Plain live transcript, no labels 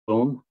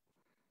tone.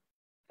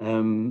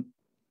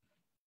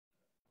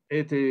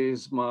 It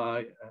is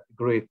my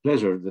great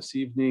pleasure this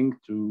evening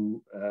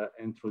to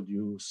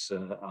introduce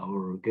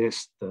our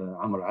guest,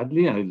 Amr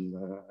Adly. I'll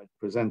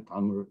present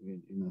Amr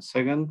in a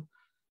second.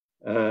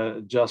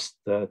 Just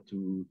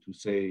to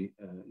say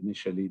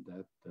initially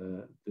that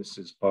this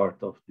is part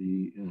of the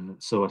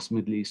SOAS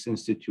Middle East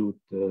Institute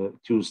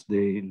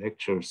Tuesday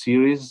lecture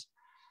series,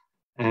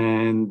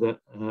 and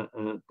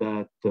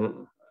that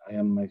I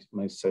am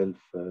myself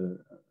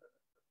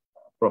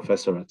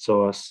professor at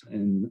SOAS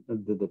in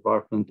the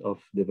Department of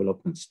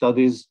Development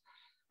Studies,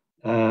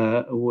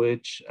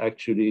 which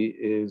actually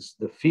is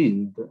the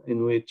field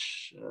in which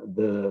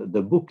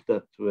the book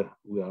that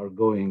we are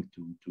going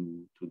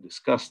to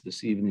discuss this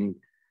evening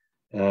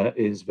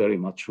is very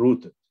much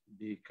rooted,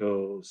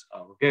 because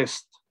our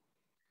guest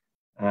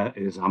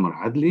is Amr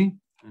Adly,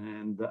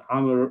 and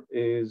Amr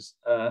is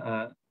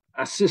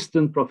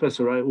assistant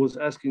professor. I was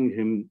asking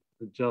him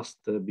just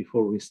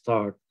before we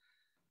start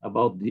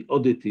about the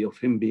oddity of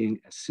him being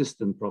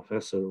assistant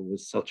professor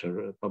with such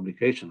a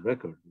publication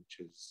record, which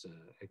is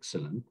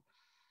excellent.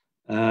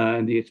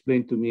 And he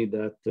explained to me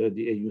that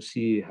the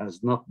AUC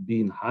has not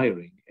been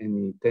hiring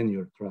any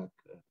tenure track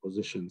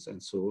positions,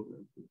 and so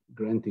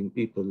granting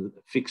people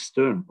fixed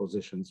term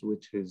positions,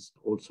 which is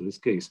also his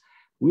case.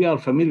 We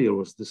are familiar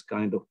with this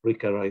kind of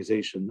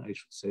precarization, I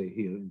should say,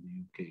 here in the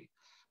UK.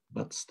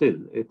 But still,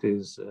 it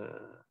is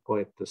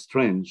quite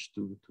strange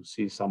to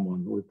see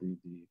someone with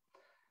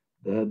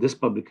this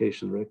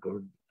publication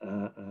record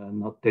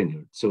not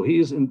tenured. So he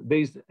is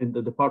based in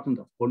the Department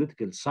of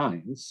Political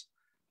Science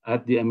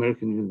at the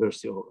American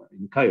University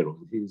in Cairo.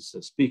 He's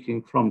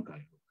speaking from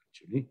Cairo,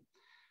 actually.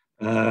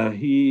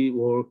 He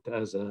worked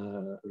as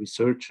a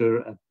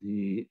researcher at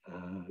the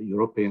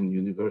European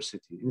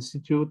University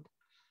Institute.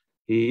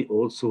 He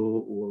also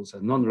was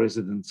a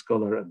non-resident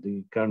scholar at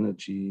the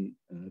Carnegie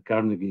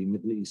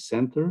Middle East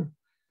Center,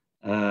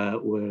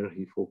 where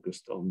he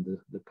focused on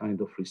the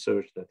kind of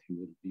research that he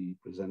will be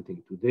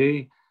presenting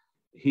today.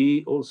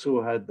 He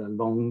also had a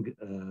long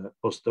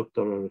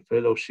postdoctoral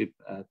fellowship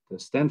at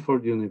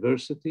Stanford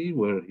University,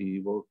 where he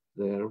worked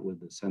there with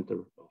the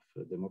Center of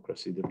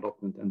Democracy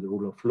Development and the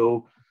Rule of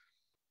Law.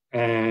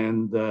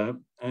 And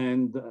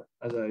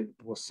as I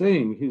was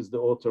saying, he's the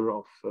author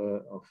of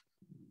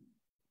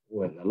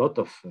a lot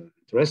of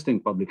interesting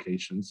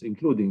publications,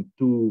 including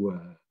two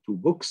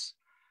books.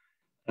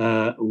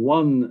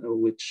 One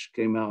which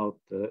came out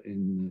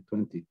in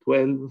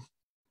 2012,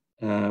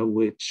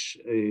 which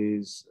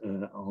is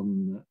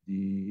on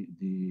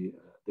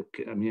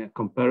a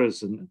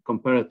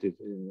comparative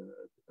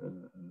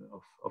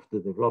of the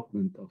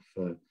development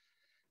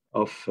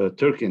of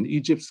Turkey and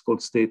Egypt. It's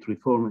called State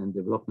Reform and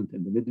Development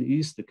in the Middle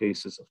East: The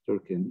Cases of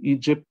Turkey and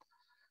Egypt.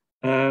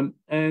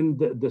 And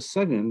the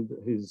second,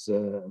 his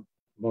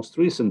most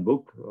recent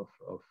book of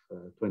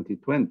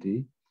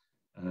 2020,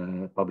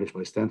 published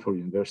by Stanford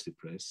University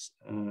Press,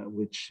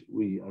 which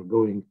he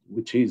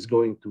is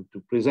going to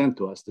present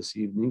to us this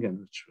evening, and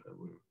which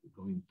we're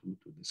going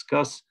to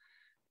discuss,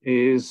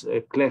 is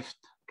Cleft,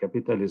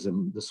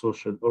 Capitalism: The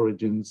Social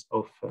Origins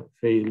of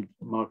Failed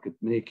Market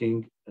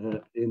Making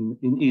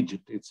in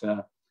Egypt.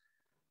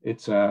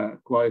 It's a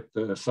quite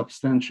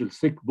substantial,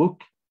 thick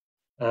book,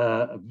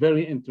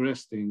 very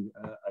interesting,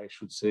 I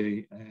should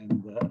say,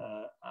 and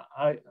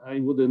I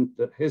wouldn't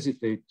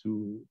hesitate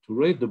to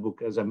rate the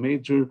book as a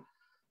major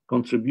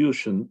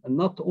contribution,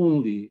 not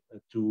only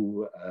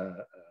to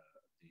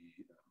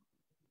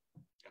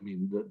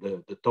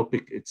the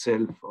topic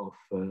itself of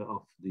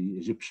the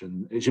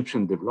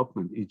Egyptian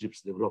development,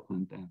 Egypt's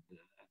development and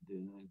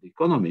the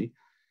economy,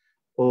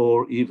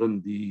 or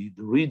even the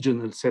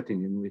regional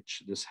setting in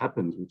which this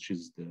happens, which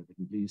is the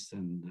Middle East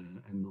and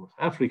North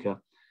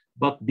Africa.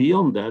 But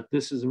beyond that,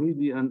 this is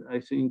really, and I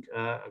think,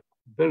 a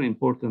very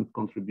important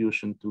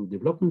contribution to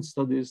development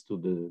studies, to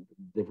the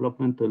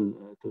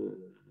developmental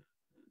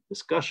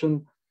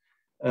discussion,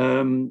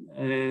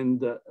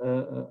 and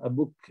a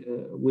book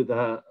with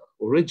a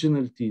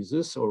original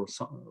thesis, or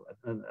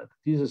a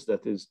thesis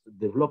that is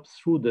developed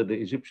through the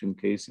Egyptian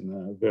case in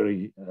a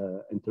very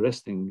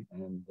interesting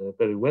and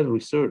very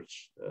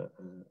well-researched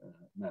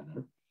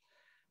manner.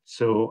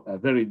 So a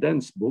very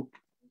dense book.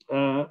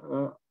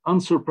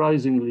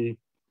 Unsurprisingly,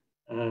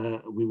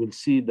 we will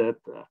see that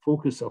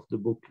focus of the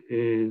book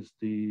is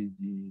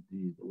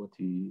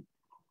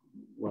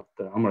what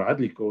Amr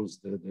Adly calls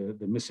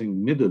the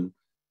missing middle,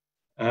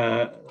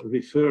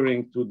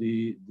 referring to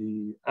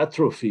the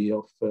atrophy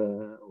of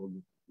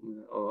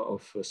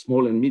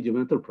small and medium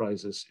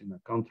enterprises in a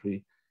country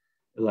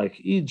like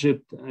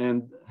Egypt,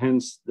 and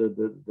hence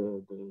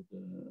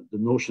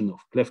the notion of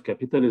cleft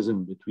capitalism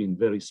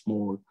between very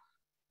small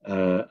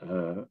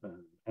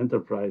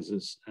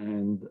enterprises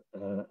and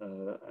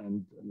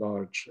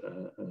large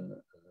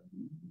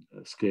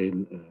scale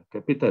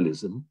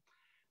capitalism.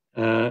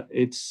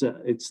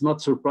 It's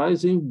not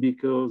surprising,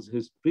 because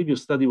his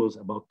previous study was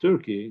about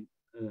Turkey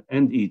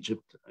and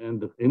Egypt, and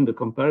in the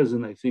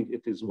comparison, I think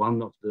it is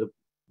one of the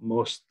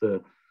most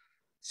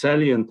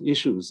salient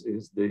issues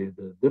is the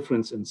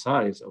difference in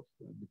size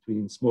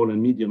between small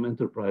and medium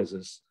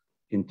enterprises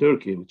in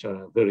Turkey, which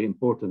are a very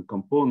important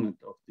component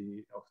of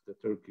the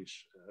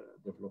Turkish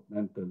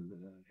developmental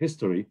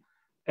history,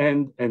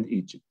 and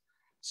Egypt.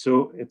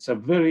 So it's a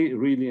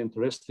really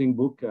interesting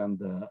book,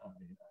 and I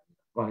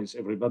advise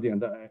everybody.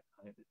 And I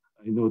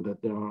know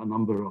that there are a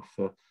number of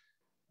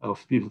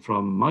people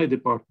from my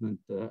department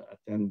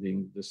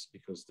attending this,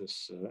 because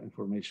this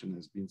information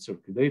has been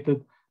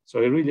circulated. So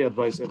I really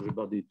advise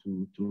everybody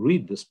to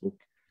read this book.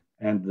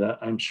 And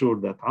I'm sure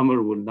that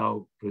Amr will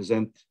now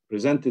present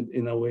it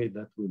in a way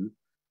that will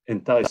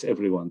entice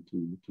everyone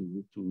to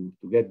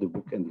get the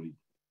book and read.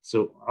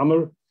 So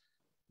Amr,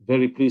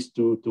 very pleased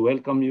to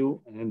welcome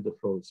you, and the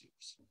floor is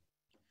yours.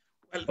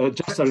 Well,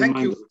 just a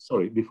reminder,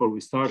 sorry, before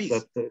we start,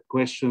 please, that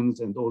questions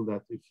and all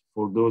that,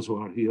 for those who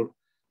are here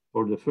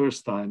for the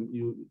first time,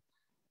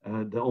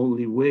 the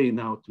only way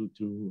now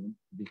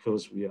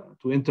because we are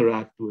to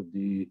interact with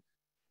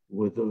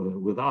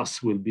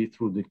us will be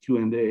through the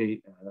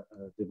Q&A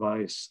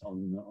device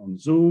on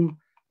Zoom.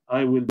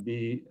 I will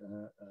be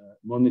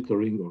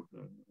monitoring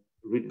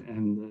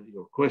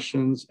your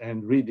questions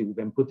and reading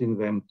them, putting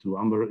them to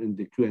Amr in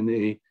the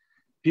Q&A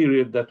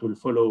period that will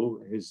follow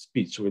his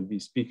speech. We'll be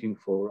speaking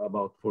for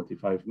about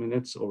 45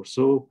 minutes or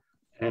so,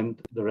 and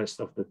the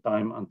rest of the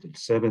time until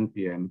 7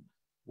 p.m.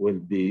 will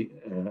be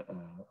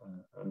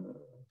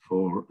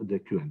for the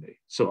Q&A.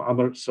 So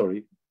Amr,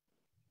 sorry,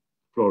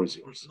 floor is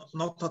yours.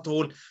 Not at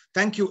all.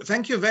 Thank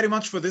you very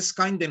much for this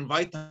kind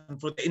invite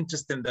and for the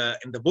interest in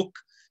the book.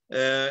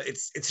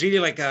 It's really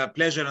like a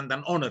pleasure and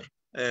an honor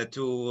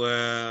to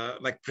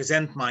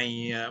present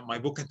my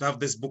book and to have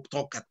this book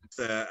talk at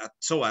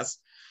SOAS.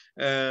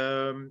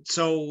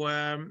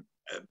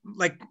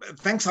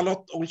 Thanks a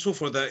lot also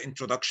for the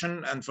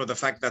introduction and for the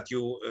fact that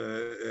you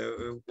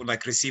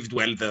received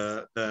well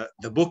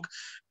the book.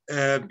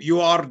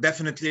 You are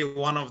definitely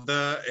one of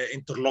the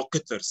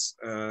interlocutors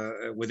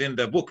within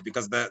the book,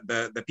 because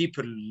the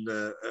people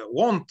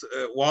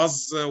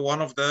was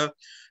one of the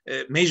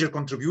major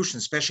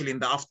contributions, especially in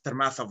the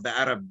aftermath of the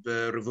Arab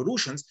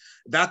revolutions,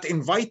 that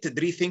invited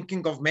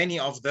rethinking of many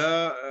of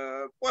the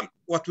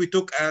what we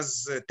took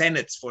as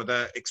tenets for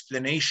the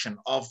explanation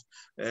of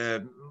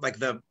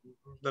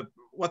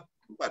what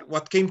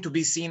came to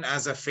be seen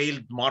as a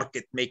failed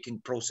market-making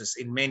process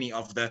in many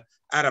of the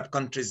Arab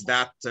countries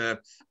that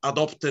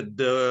adopted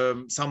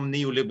some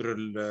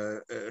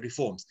neoliberal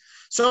reforms.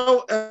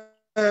 So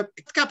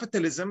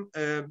Capitalism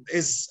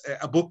is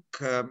a book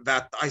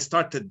that I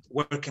started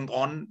working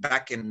on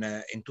back in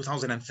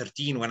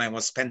 2013, when I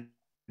was spending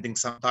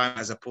some time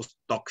as a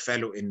postdoc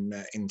fellow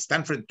in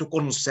Stanford. It took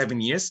almost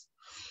 7 years.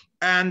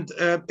 And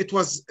it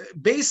was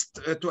based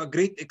to a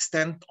great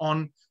extent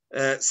on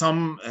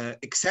some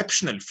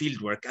exceptional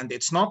fieldwork. And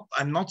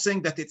I'm not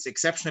saying that it's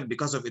exceptional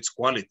because of its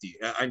quality.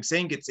 I'm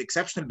saying it's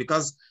exceptional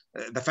because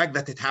the fact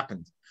that it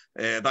happened.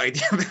 The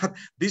idea that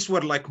these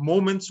were like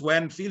moments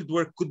when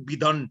fieldwork could be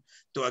done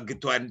to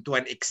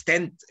an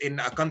extent in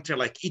a country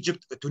like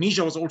Egypt.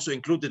 Tunisia was also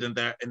included in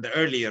the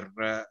earlier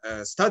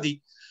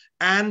study.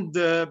 And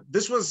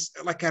this was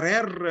like a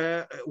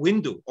rare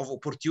window of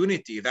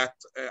opportunity that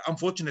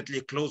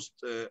unfortunately closed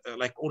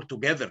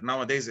altogether.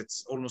 Nowadays,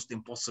 it's almost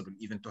impossible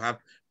even to have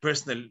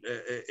personal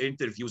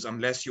interviews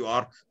unless you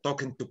are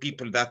talking to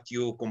people that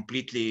you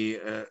completely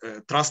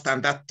trust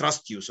and that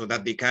trust you, so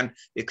that they can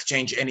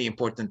exchange any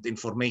important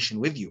information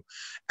with you.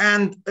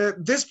 And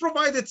this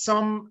provided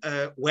some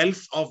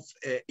wealth of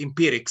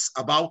empirics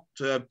about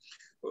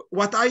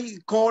what I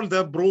call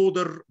the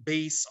broader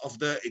base of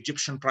the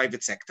Egyptian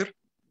private sector.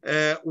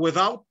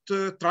 Without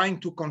trying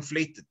to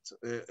conflate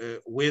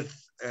it with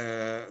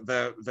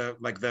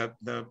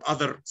the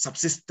other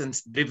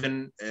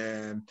subsistence-driven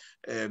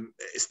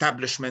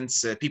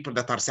establishments, people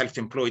that are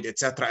self-employed,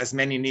 etc., as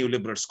many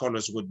neoliberal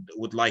scholars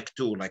would like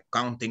to, like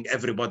counting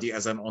everybody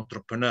as an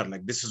entrepreneur.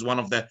 Like this is one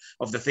of the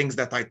things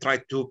that I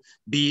try to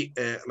be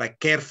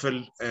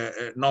careful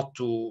not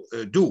to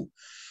do.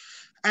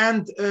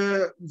 And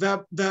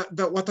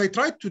what I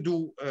tried to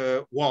do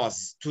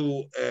was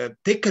to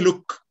take a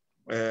look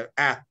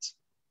at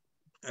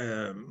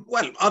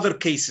other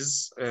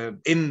cases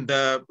in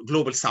the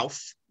global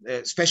south,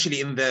 especially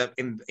in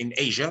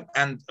Asia,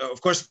 and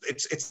of course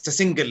it's a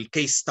single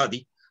case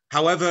study.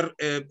 However,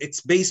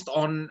 it's based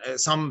on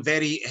some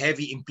very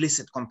heavy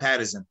implicit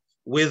comparison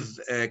with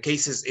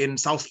cases in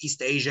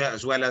Southeast Asia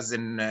as well as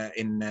in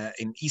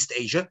East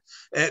Asia,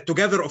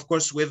 together, of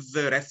course, with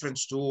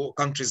reference to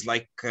countries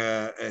like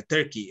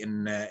Turkey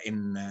in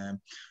the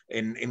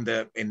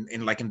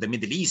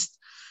Middle East.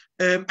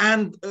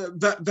 And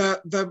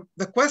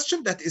the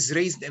question that is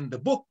raised in the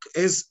book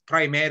is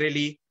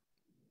primarily,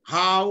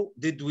 how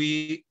did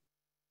we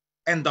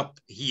end up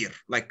here?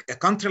 Like a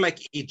country like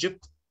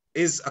Egypt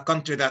is a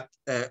country that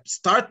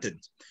started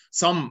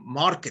some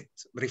market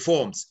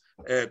reforms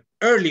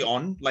early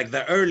on, like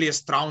the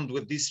earliest round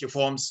with these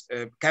reforms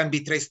can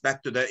be traced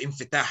back to the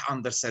Infitah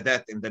under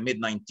Sadat in the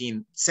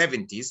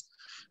mid-1970s.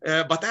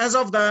 But as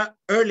of the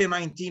early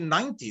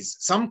 1990s,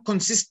 some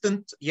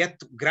consistent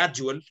yet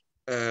gradual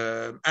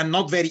and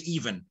not very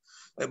even,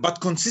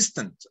 but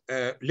consistent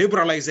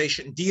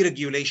liberalization,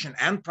 deregulation,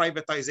 and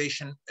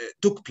privatization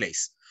took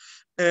place.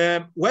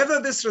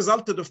 Whether this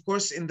resulted, of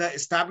course, in the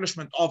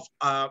establishment of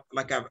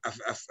like a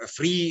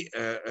free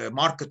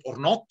market or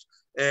not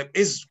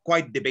is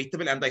quite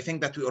debatable. And I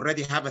think that we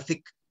already have a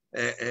thick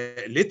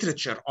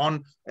literature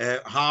on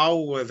how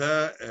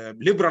the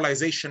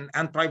liberalization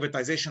and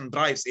privatization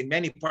drives in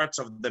many parts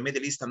of the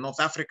Middle East and North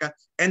Africa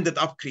ended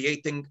up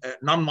creating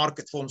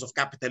non-market forms of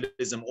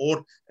capitalism,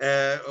 or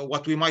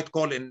what we might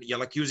call, in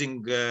like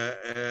using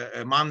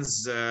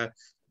Mann's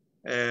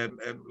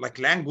like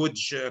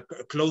language,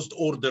 closed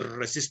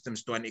order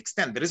systems to an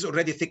extent. There is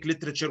already thick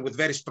literature with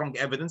very strong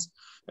evidence,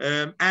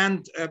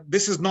 and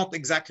this is not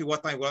exactly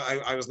what I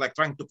was like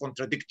trying to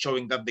contradict,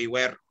 showing that they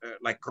were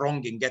like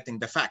wrong in getting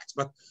the facts.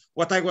 But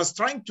what I was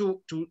trying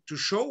to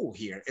show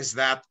here is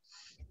that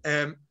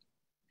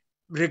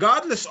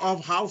regardless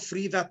of how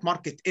free that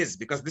market is,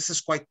 because this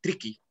is quite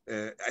tricky,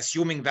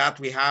 assuming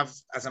that we have,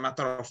 as a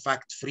matter of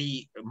fact,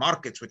 free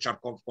markets which are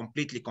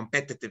completely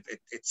competitive,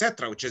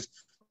 etc., which is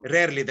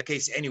rarely the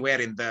case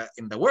anywhere in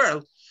the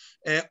world,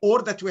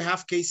 or that we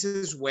have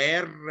cases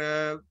where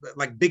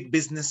like big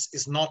business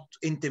is not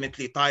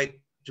intimately tied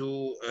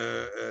to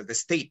the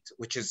state,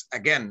 which is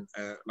again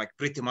like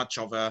pretty much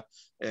of a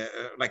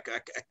like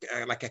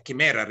a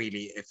chimera,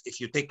 really. If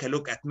you take a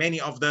look at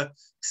many of the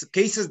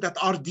cases that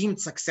are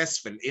deemed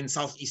successful in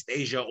Southeast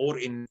Asia or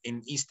in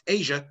East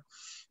Asia,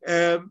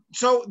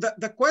 so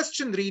the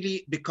question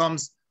really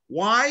becomes,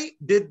 why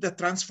did the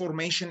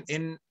transformation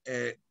in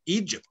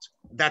Egypt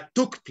that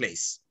took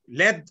place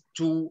led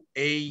to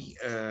a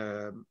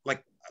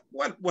like,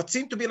 well, what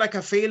seemed to be like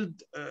a failed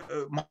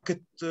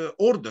market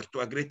order to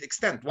a great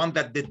extent, one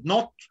that did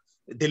not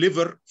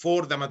deliver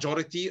for the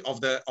majority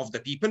of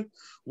the people,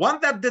 one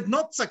that did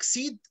not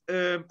succeed,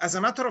 as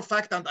a matter of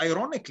fact, and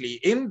ironically,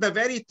 in the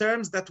very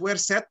terms that were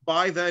set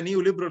by the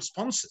neoliberal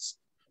sponsors.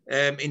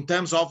 In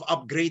terms of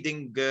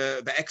upgrading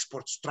the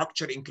export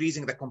structure,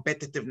 increasing the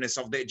competitiveness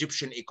of the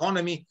Egyptian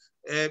economy,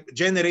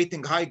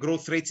 generating high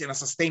growth rates in a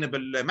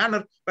sustainable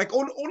manner. Like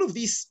all of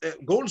these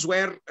goals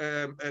were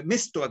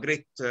missed to a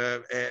great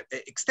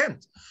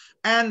extent.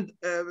 And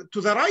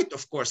to the right,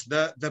 of course,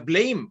 the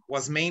blame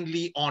was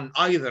mainly on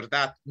either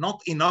that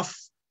not enough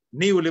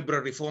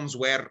neoliberal reforms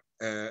were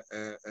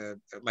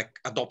like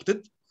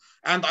adopted.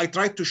 And I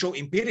tried to show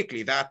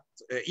empirically that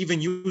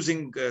even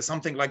using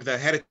something like the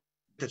Heritage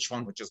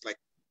Fund, which is like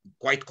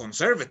quite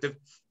conservative,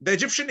 the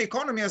Egyptian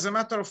economy, as a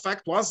matter of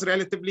fact, was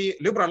relatively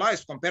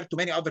liberalized compared to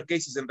many other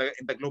cases in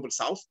the global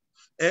south.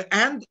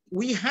 And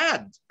we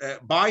had,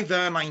 by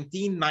the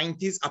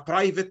 1990s, a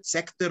private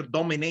sector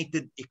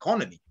dominated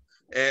economy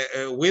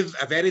with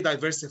a very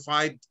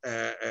diversified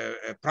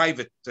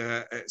private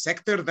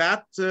sector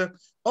that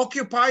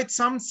occupied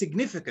some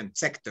significant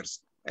sectors,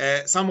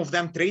 some of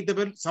them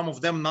tradable, some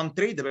of them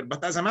non-tradable.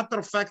 But as a matter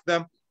of fact,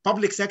 the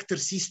public sector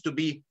ceased to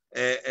be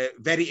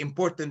very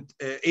important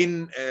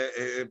in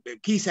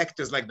key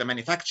sectors like the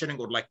manufacturing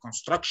or like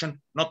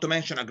construction, not to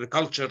mention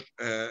agriculture,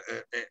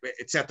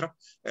 etc.,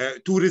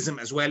 tourism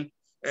as well.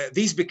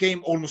 These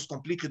became almost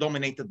completely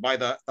dominated by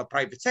the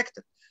private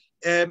sector.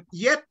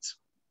 Yet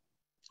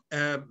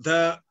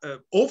the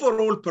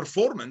overall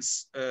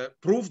performance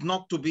proved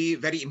not to be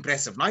very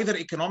impressive, neither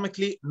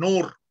economically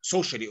nor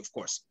socially, of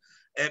course,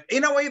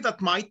 in a way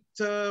that might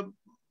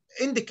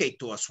indicate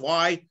to us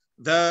why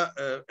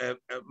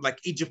like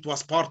Egypt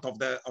was part of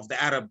the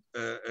Arab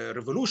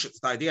revolutions.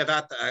 The idea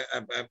that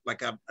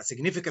like a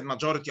significant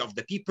majority of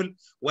the people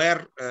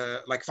were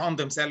like found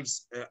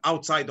themselves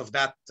outside of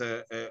that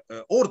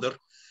order,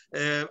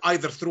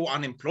 either through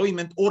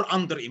unemployment or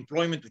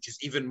underemployment, which is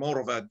even more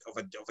of a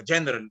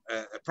general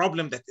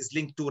problem that is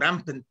linked to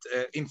rampant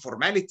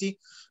informality,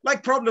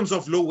 like problems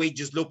of low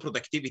wages, low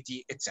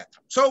productivity, etc.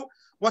 So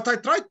what I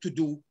tried to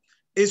do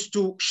is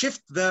to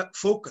shift the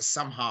focus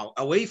somehow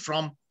away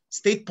from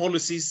state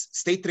policies,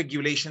 state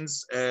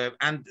regulations,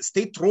 and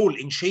state role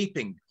in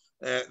shaping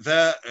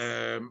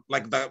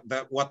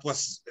what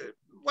was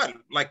well,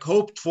 like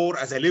hoped for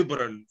as a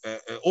liberal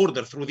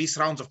order through these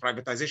rounds of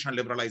privatization and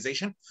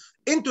liberalization,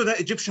 into the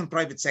Egyptian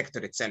private sector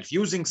itself,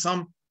 using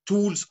some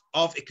tools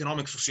of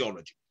economic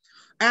sociology.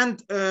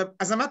 And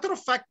as a matter of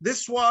fact,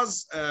 this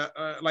was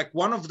like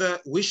one of the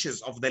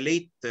wishes of the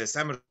late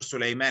Samer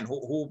Suleiman,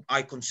 who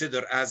I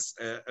consider as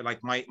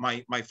like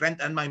my friend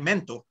and my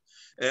mentor,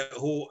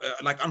 who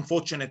like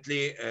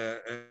unfortunately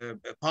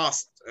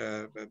passed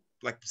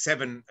like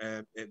 7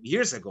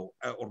 years ago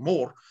or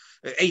more,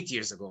 8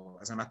 years ago,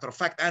 as a matter of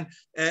fact. And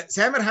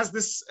Samer has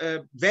this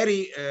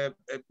very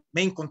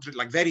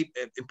very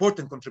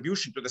important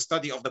contribution to the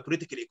study of the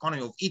political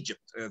economy of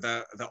Egypt,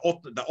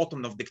 the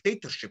Autumn of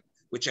Dictatorship,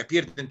 which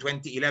appeared in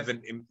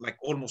 2011, like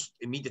almost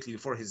immediately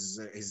before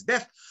his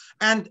death.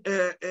 And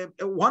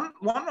one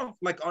of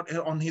like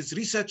on his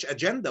research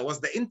agenda was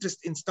the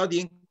interest in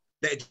studying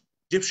the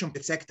Egyptian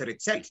sector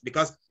itself,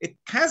 because it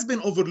has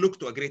been overlooked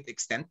to a great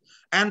extent.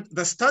 And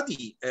the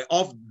study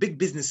of big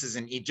businesses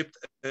in Egypt,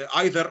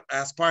 either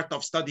as part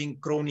of studying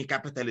crony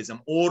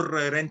capitalism or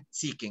rent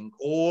seeking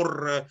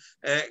or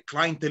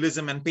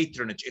clientelism and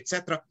patronage,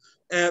 etc.,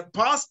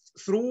 passed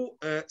through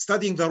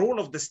studying the role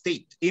of the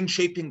state in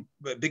shaping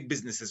big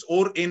businesses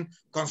or in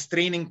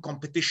constraining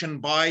competition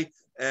by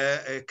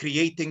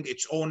creating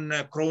its own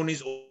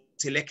cronies or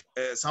select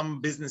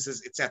some businesses,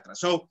 etc.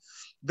 So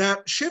the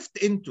shift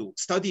into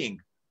studying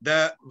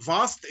the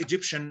vast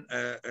Egyptian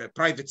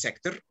private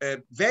sector,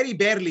 very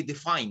barely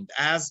defined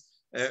as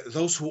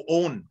those who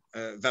own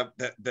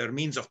their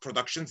means of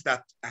productions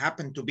that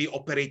happen to be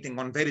operating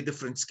on very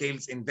different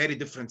scales in very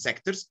different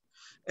sectors,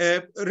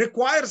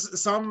 requires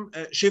some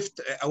shift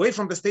away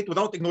from the state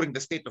without ignoring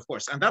the state, of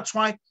course. And that's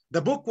why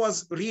the book was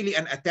really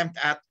an attempt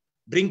at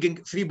bringing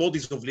three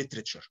bodies of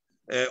literature.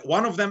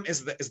 One of them is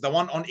the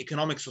one on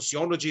economic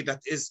sociology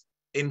that is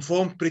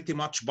informed pretty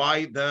much by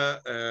the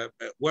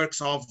works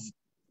of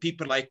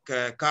people like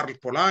Karl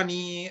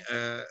Polanyi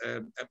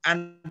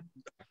and,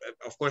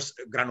 of course,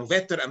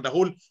 Granovetter, and the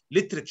whole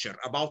literature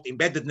about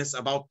embeddedness,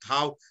 about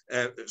how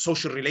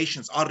social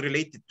relations are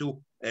related to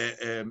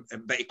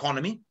the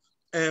economy.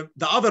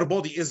 The other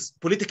body is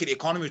political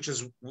economy,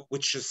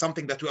 which is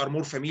something that we are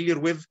more familiar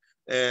with,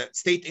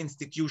 state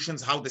institutions,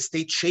 how the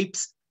state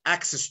shapes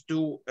access to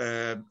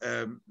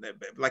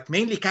like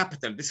mainly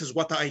capital. This is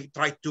what I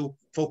try to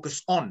focus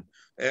on.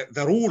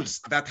 The rules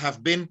that have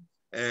been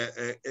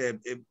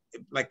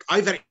like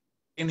either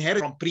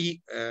inherited from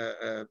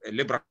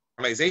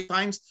pre-liberalization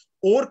times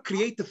or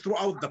created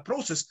throughout the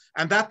process,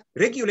 and that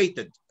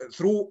regulated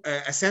through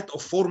a set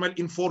of formal,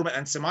 informal,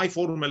 and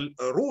semi-formal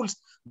rules,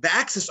 the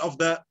access of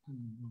the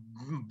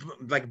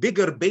like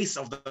bigger base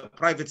of the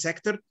private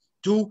sector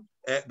to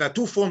the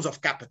two forms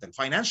of capital,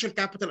 financial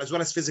capital as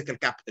well as physical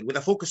capital, with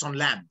a focus on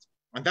land.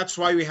 And that's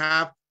why we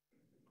have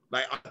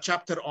like a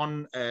chapter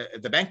on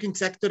the banking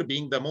sector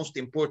being the most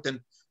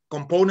important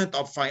component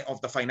of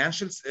the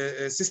financial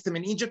system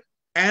in Egypt,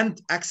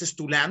 and access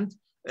to land,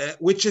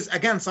 which is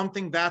again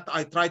something that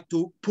I tried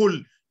to pull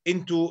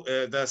into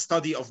the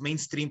study of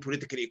mainstream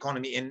political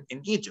economy in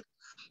Egypt.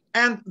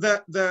 And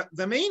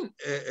the main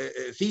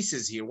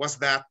thesis here was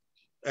that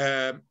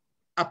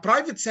a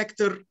private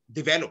sector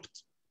developed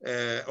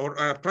or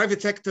a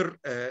private sector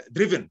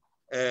driven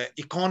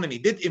economy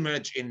did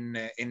emerge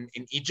in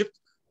Egypt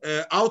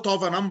out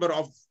of a number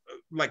of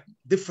like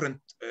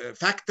different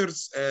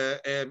factors,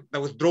 the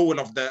withdrawal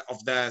of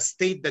the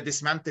state, the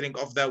dismantling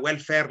of the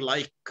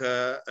welfare-like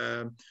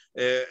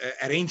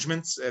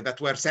arrangements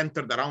that were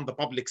centered around the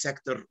public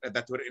sector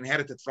that were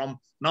inherited from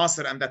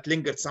Nasser and that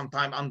lingered some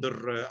time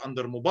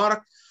under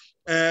Mubarak,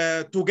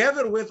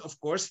 together with, of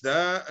course,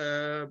 the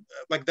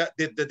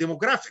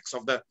demographics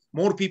of the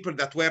more people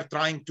that were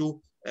trying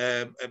to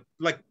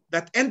like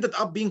that ended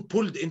up being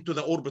pulled into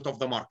the orbit of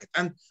the market,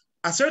 and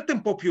a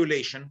certain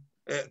population.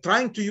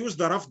 Trying to use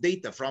the rough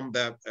data from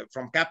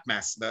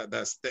CapMass,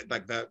 the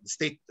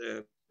state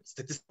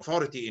statistical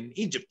authority in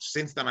Egypt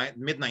since the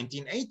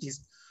mid-1980s,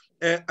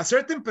 a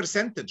certain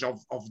percentage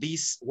of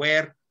these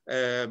were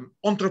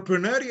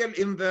entrepreneurial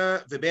in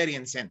the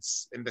Weberian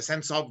sense, in the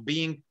sense of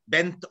being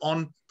bent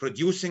on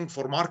producing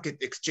for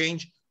market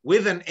exchange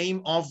with an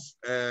aim of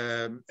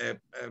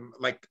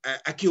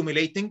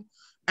accumulating.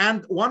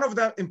 And one of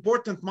the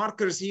important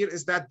markers here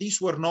is that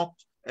these were not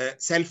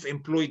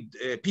self-employed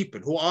people,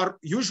 who are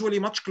usually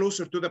much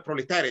closer to the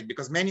proletariat,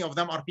 because many of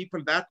them are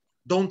people that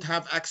don't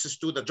have access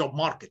to the job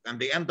market, and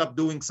they end up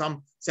doing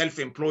some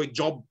self-employed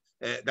job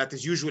that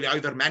is usually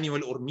either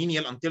manual or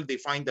menial until they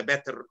find a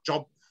better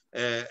job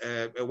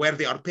where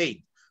they are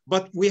paid.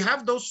 But we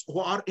have those who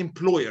are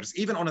employers,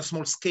 even on a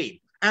small scale.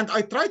 And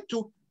I tried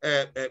to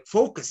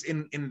focus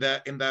in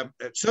the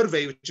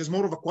survey, which is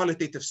more of a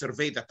qualitative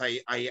survey that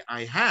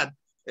I had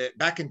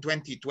back in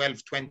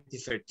 2012,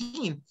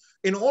 2013,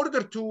 in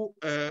order to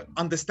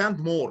understand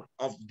more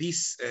of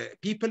these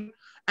people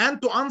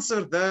and to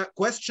answer the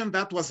question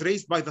that was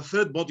raised by the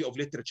third body of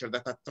literature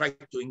that I tried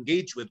to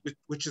engage with,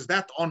 which is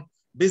that on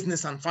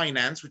business and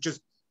finance, which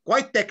is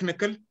quite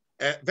technical,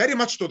 very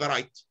much to the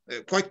right,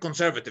 quite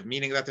conservative,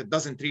 meaning that it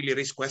doesn't really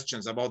raise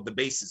questions about the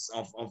basis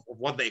of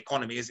what the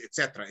economy is,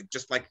 etc. It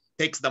just like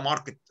takes the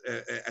market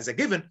as a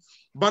given.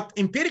 But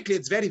empirically,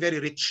 it's very, very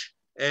rich.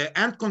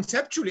 And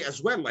conceptually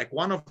as well, like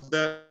one of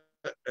the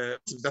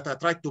that I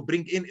tried to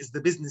bring in is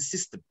the business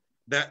system,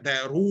 the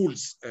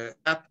rules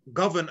that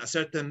govern a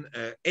certain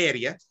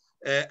area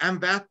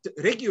and that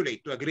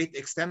regulate to a great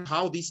extent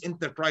how these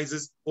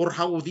enterprises or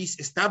how these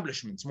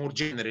establishments more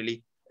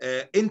generally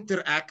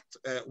interact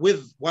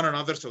with one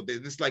another. So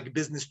this like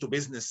business to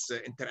business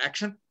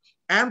interaction,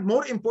 and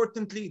more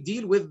importantly,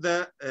 deal with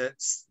the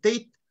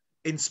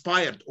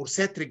state-inspired or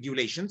set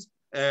regulations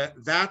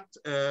that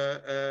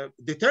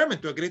determine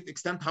to a great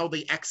extent how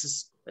they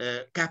access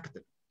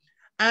capital.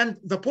 And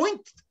the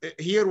point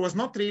here was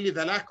not really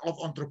the lack of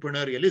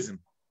entrepreneurialism.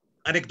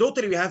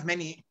 Anecdotally, we have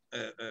many,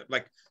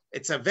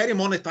 it's a very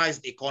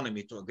monetized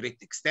economy to a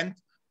great extent.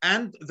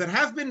 And there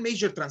have been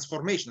major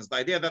transformations. The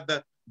idea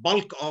that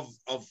bulk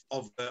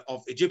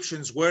of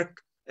Egyptians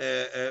work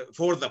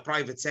for the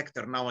private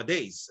sector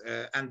nowadays,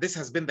 and this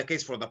has been the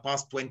case for the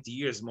past 20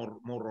 years,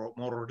 more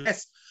or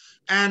less.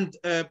 And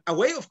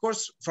away, of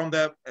course, from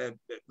the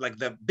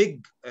the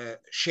big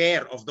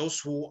share of those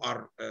who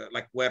are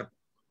were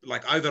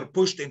either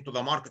pushed into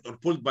the market or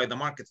pulled by the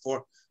market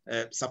for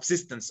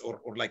subsistence or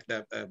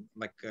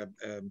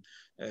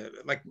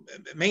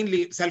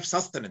mainly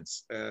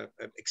self-sustenance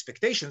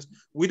expectations,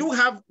 we do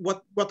have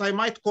what I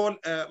might call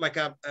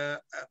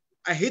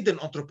a hidden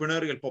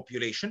entrepreneurial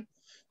population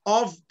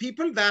of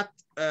people that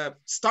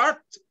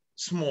start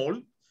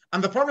small,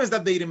 and the problem is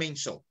that they remain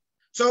so.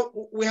 So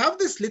we have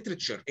this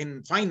literature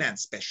in finance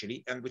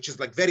especially, and which is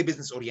very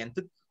business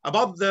oriented,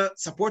 about the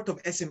support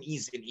of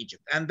SMEs in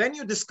Egypt. And then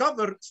you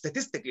discover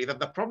statistically that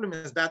the problem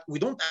is that we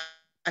don't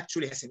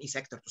actually have SME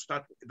sector to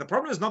start with. The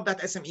problem is not that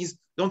SMEs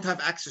don't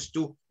have access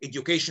to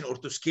education or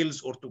to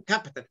skills or to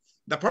capital.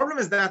 The problem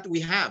is that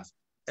we have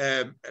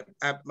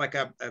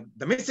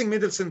the missing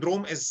middle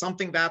syndrome is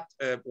something that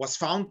was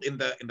found in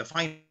the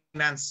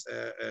finance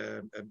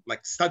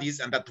studies,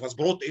 and that was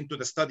brought into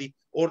the study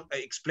or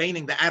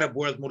explaining the Arab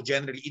world more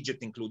generally,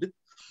 Egypt included.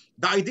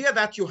 The idea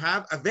that you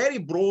have a very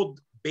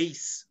broad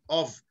base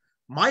of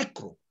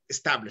micro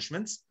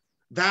establishments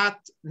that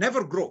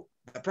never grow.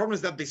 The problem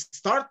is that they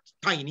start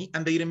tiny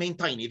and they remain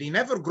tiny. They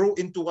never grow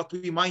into what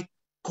we might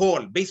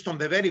call, based on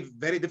the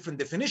very different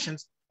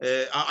definitions,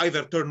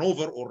 either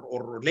turnover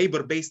or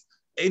labor-based,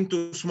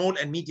 into small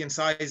and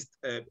medium-sized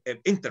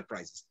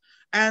enterprises.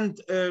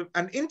 And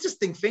an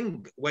interesting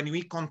thing when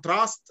we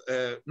contrast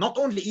not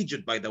only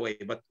Egypt, by the way,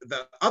 but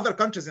the other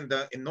countries in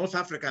North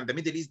Africa and the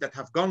Middle East that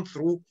have gone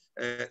through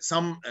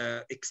some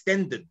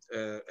extended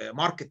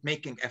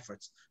market-making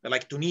efforts,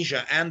 like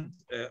Tunisia and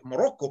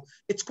Morocco,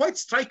 it's quite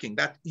striking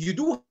that you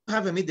do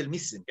have a middle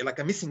missing,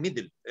 a missing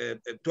middle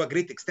to a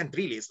great extent,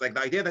 really. It's the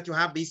idea that you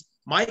have these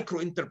micro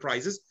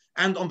enterprises,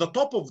 and on the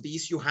top of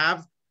these, you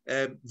have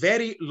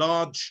very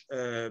large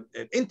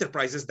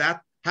enterprises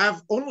that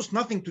have almost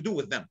nothing to do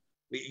with them.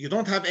 You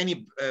don't have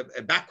any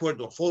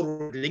backward or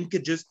forward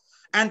linkages.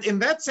 And in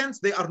that sense,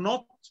 they are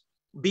not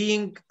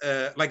being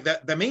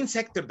the main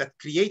sector that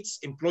creates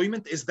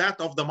employment is that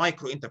of the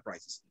micro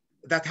enterprises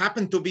that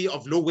happen to be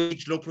of low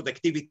wage, low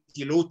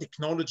productivity, low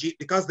technology,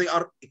 because they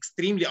are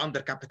extremely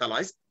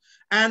undercapitalized.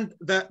 And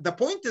the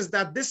point is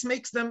that this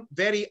makes them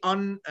very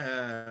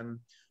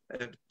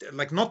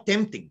not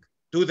tempting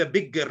to the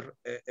bigger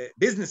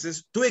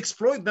businesses to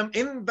exploit them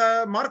in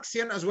the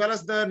Marxian as well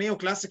as the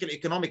neoclassical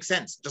economic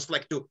sense, just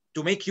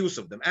to make use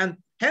of them. And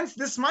hence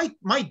this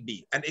might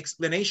be an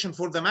explanation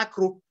for the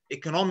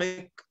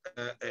macroeconomic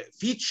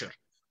feature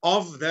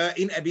of the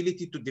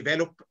inability to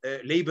develop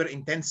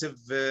labor-intensive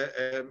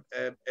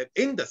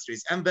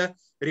industries and the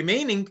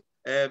remaining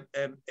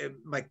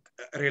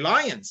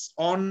reliance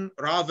on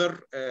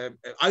rather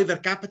either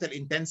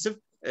capital-intensive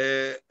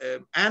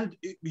and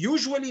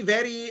usually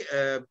very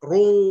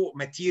raw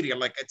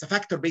material, it's a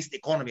factor-based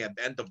economy at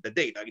the end of the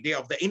day. The idea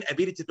of the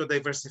inability to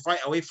diversify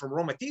away from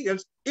raw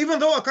materials, even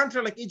though a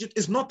country like Egypt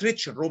is not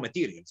rich in raw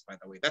materials, by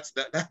the way. That's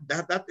the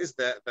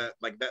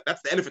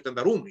elephant in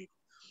the room, really.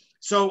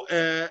 So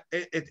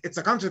it's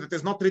a country that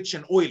is not rich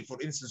in oil, for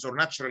instance, or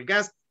natural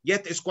gas,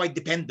 yet is quite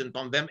dependent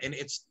on them in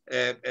its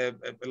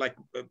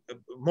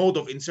mode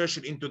of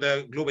insertion into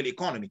the global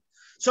economy.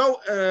 So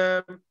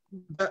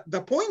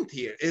the point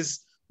here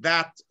is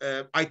that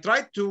I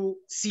tried to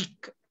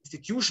seek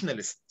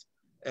institutionalist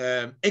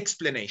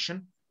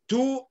explanation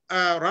to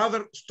a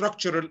rather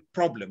structural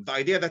problem. The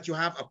idea that you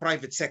have a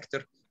private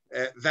sector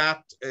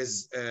that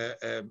is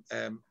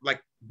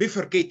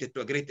bifurcated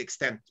to a great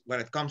extent when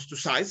it comes to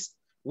size,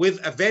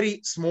 with a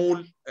very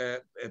small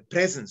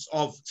presence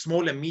of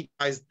small and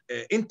medium-sized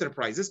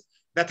enterprises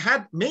that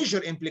had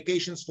major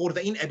implications for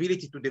the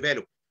inability to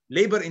develop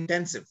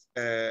labor-intensive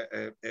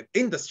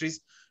industries,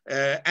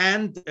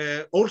 and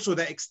also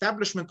the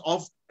establishment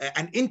of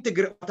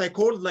what I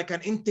call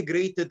an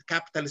integrated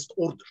capitalist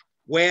order,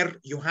 where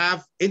you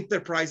have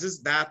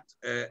enterprises that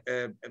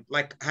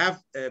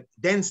have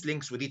dense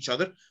links with each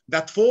other,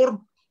 that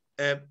form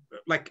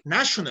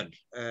national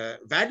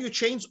value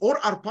chains or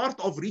are part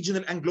of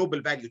regional and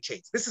global value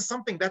chains. This is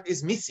something that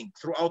is missing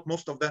throughout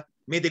most of the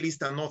Middle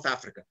East and North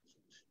Africa.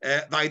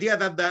 The idea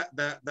that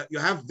that you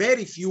have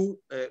very few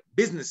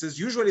businesses,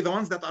 usually the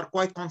ones that are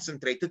quite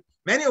concentrated,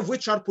 many of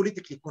which are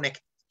politically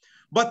connected.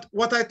 But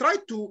what I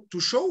tried to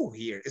show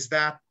here is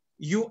that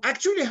you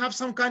actually have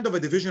some kind of a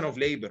division of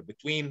labor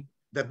between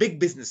the big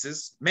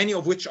businesses, many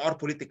of which are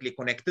politically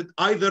connected,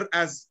 either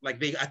as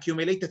they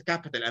accumulated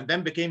capital and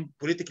then became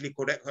politically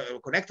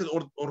connected,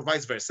 or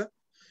vice versa.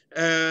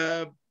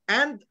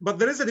 But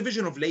there is a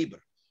division of labor,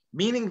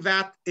 meaning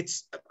that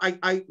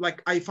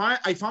I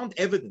found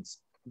evidence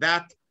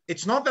that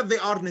it's not that they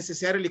are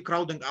necessarily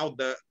crowding out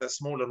the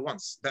smaller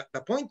ones.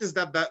 The point is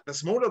that the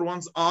smaller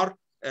ones are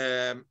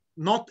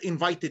not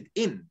invited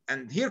in.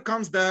 And here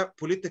comes the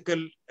political,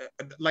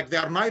 they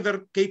are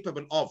neither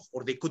capable of,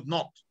 or they could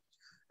not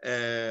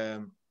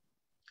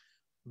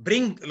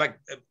bring,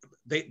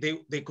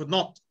 they could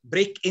not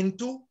break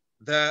into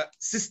the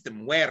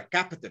system where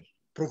capital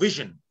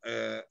provision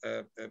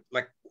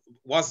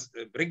was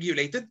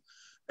regulated,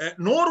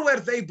 nor were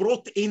they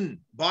brought in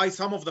by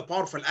some of the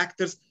powerful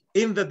actors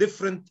in the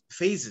different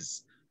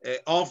phases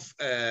of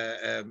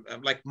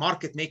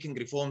market making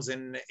reforms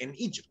in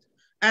Egypt.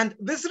 And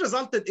this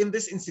resulted in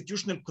this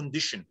institutional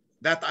condition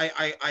that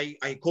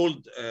I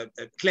called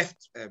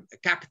Cleft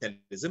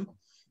capitalism.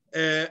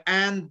 The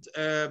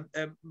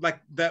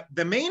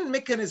main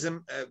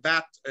mechanism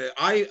that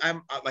I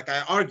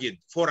argued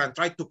for and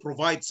tried to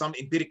provide some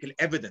empirical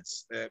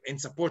evidence in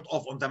support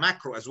of on the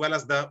macro as well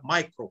as the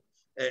micro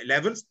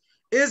levels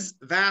is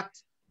that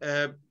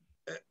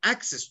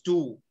access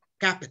to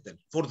capital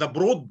for the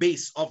broad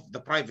base of the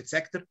private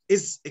sector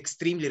is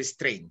extremely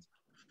restrained.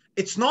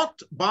 It's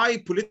not by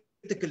political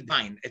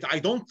design. I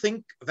don't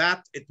think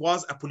that it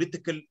was a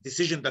political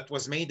decision that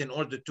was made in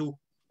order to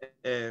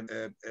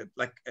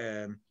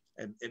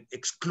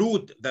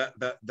exclude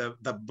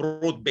the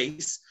broad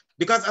base,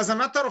 because as a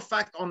matter of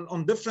fact,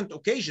 on different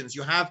occasions,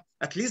 you have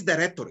at least the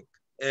rhetoric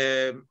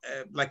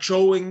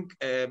showing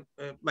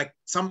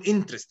some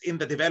interest in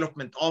the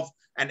development of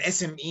an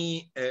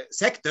SME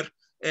sector,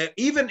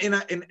 even in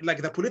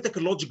the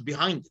political logic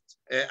behind it,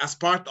 as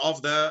part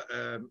of the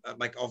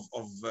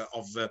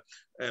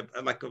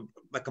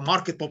a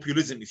market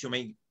populism, if you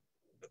may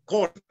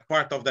call it,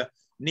 part of the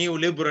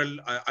neoliberal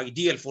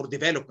ideal for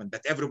development,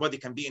 that everybody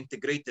can be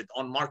integrated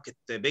on market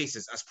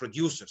basis as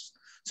producers.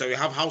 So you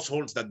have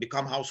households that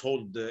become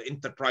household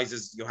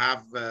enterprises, you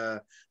have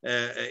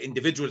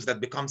individuals that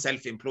become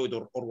self-employed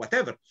or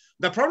whatever.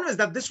 The problem is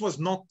that this was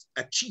not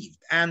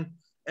achieved. And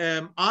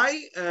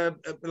I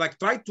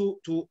tried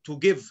to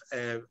give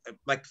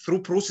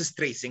through process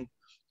tracing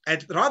a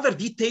rather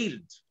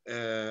detailed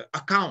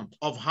account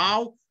of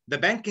how the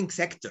banking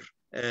sector,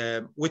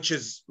 which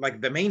is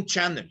the main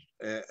channel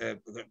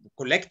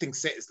collecting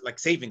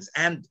savings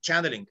and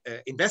channeling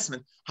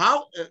investment,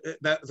 how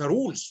the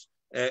rules,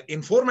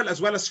 informal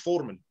as well as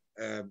formal,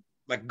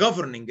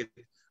 governing it,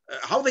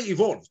 how they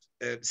evolved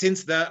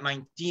since the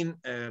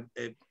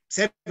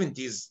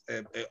 1970s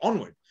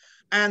onward,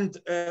 and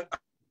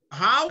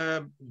how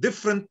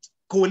different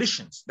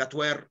coalitions that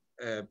were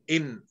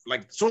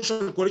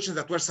social coalitions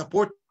that were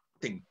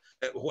supporting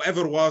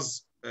whoever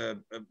was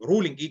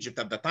ruling Egypt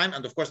at the time,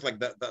 and of course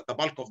the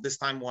bulk of this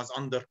time was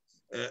under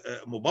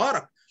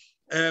Mubarak.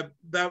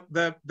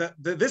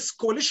 This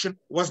coalition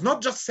was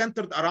not just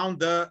centered around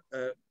the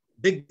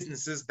big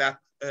businesses that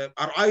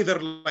are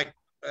either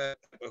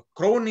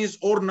cronies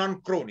or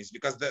non-cronies,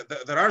 because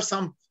there is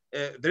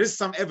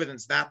some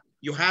evidence that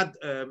you had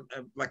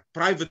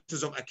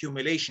privatism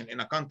accumulation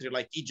in a country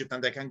like Egypt,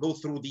 and I can go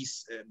through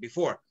these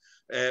before.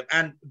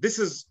 And this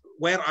is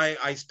where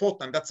I spot,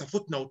 and that's a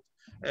footnote,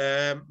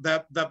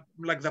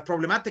 the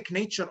problematic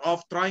nature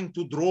of trying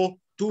to draw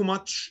too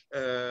much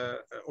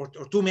or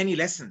too many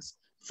lessons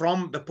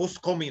from the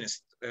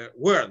post-communist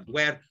world,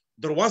 where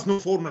there was no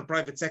formal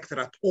private sector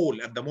at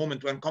all at the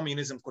moment when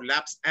communism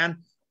collapsed, and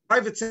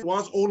private sector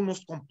was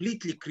almost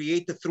completely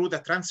created through the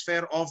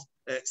transfer of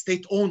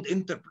state-owned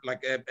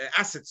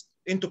assets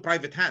into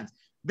private hands.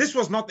 This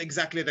was not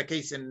exactly the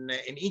case in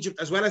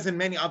Egypt, as well as in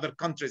many other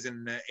countries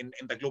in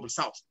the global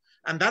south.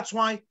 And that's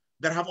why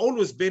there have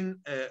always been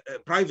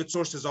private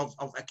sources of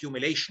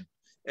accumulation.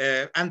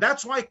 And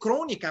that's why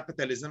crony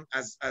capitalism,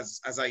 as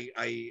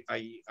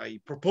I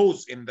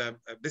propose in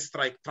this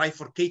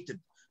trifurcated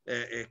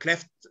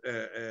Cleft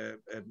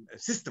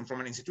system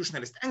from an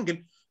institutionalist angle,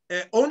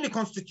 only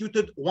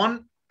constituted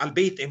one,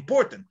 albeit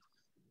important,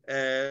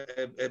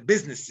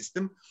 business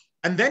system.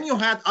 And then you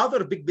had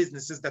other big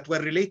businesses that were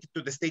related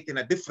to the state in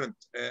a different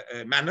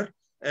manner,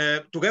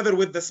 together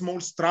with the small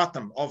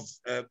stratum of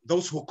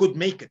those who could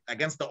make it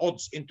against the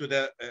odds into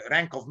the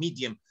rank of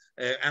medium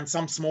and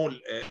some small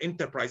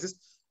enterprises.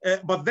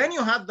 But then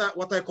you had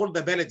what I call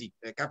the Beledi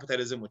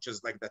capitalism, which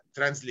is the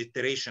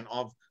transliteration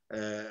of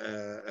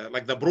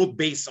the broad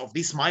base of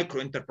these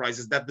micro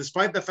enterprises, that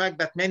despite the fact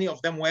that many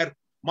of them were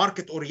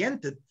market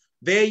oriented,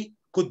 they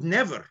could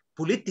never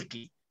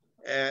politically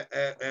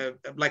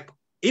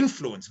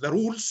influence the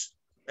rules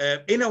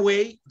in a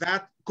way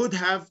that could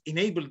have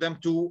enabled them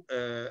to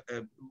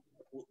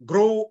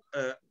grow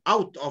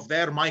out of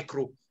their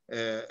micro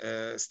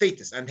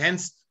status, and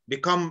hence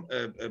become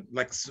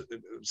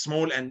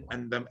small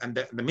and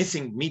the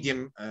missing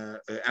medium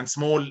and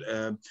small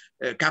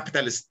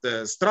capitalist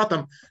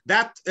stratum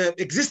that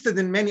existed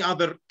in many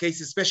other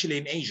cases, especially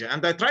in Asia.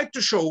 And I tried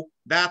to show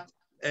that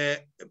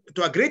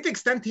to a great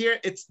extent here,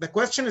 the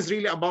question is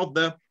really about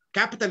the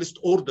capitalist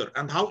order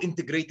and how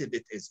integrated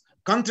it is.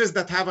 Countries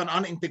that have an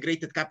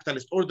unintegrated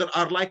capitalist order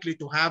are likely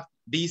to have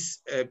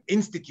these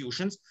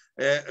institutions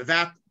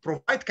that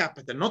provide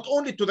capital, not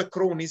only to the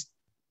cronies,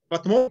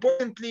 but more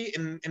importantly,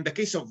 in the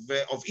case of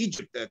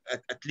Egypt,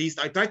 at least,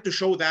 I tried to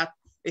show that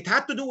it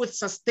had to do with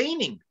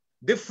sustaining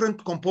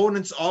different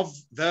components of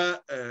the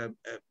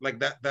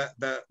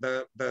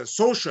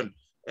social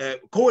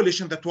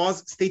coalition that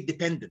was state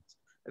dependent.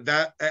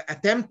 The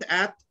attempt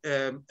at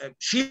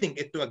shielding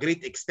it to a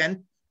great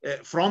extent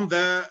from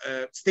the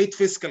state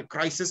fiscal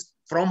crisis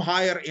from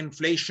higher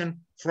inflation,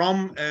 from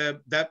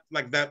the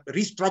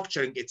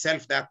restructuring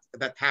itself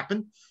that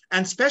happened,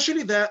 and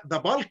especially the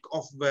bulk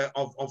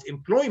of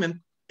employment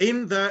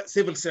in the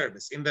civil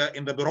service, in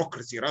the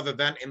bureaucracy, rather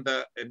than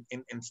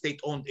in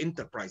state-owned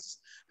enterprises,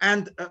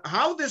 and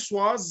how this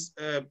was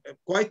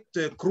quite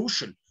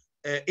crucial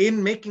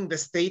in making the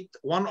state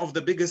one of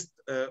the biggest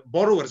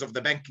borrowers of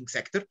the banking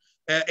sector,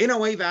 in a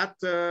way that,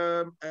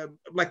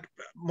 like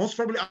most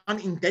probably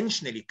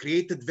unintentionally,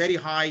 created very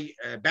high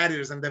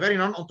barriers and a very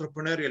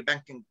non-entrepreneurial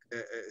banking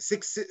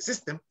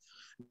system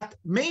that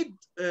made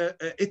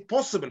it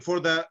possible for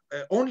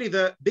only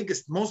the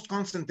biggest, most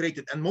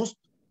concentrated, and most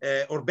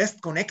or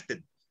best connected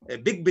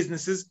big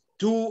businesses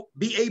to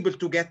be able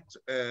to get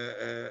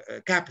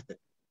capital.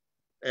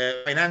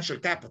 Financial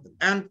capital.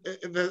 And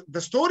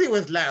the story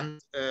with land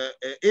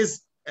is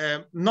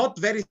not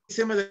very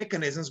similar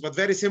mechanisms, but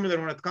very similar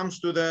when it comes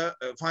to the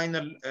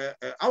final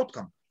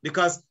outcome,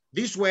 because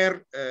these were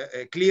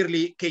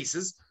clearly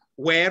cases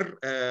where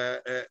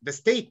the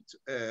state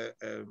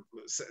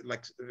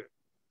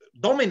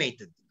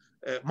dominated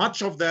much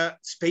of the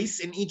space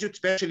in Egypt,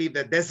 especially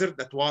the desert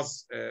that was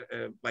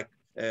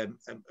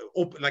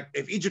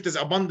if Egypt is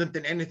abundant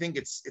in anything,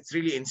 it's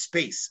really in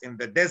space, in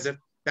the desert,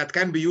 that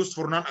can be used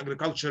for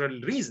non-agricultural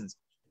reasons.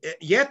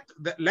 Yet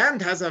the land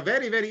has a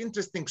very, very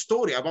interesting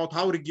story about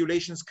how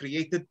regulations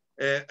created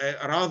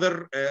a rather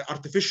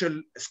artificial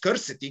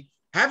scarcity,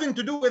 having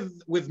to do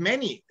with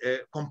many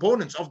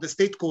components of the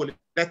state coalition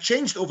that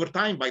changed over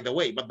time, by the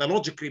way, but the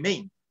logic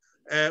remained,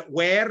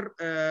 where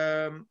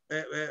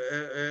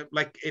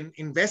like in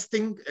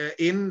investing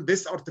in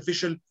this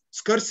artificial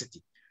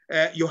scarcity,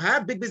 you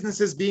have big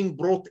businesses being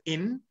brought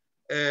in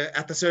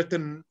at a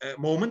certain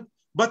moment.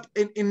 But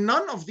in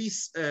none of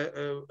these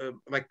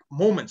like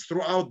moments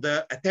throughout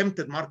the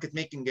attempted market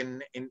making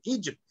in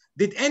Egypt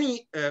did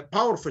any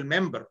powerful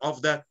member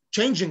of the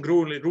changing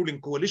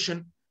ruling coalition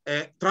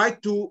try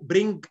to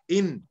bring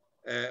in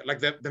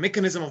like the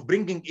mechanism of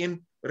bringing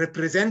in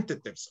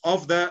representatives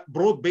of the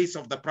broad base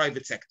of the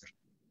private sector.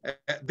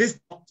 This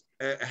did not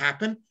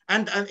happen,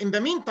 and in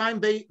the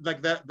meantime, they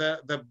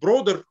the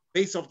broader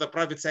base of the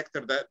private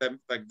sector,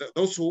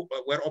 those who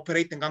were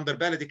operating under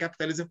baladi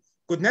capitalism,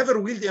 could never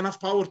wield enough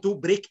power to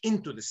break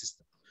into the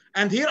system.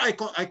 And here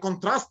I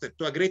contrast it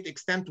to a great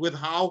extent with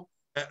how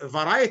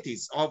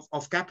varieties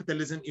of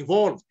capitalism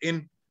evolved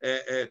in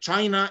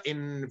China,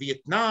 in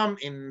Vietnam,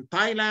 in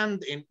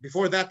Thailand,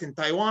 before that in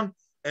Taiwan,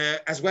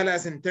 as well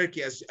as in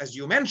Turkey, as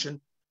you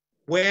mentioned,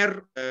 where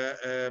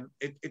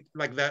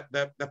like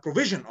the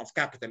provision of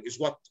capital is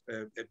what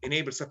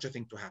enables such a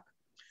thing to happen.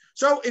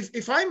 So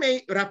if I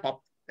may wrap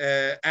up,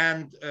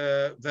 and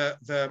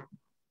the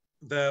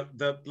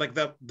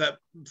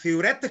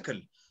theoretical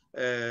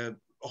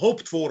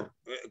hoped for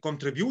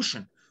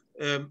contribution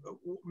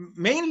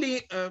mainly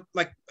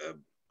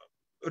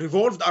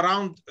revolved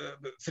around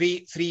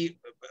three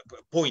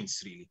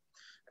points, really.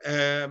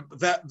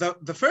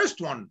 The first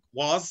one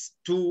was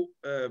to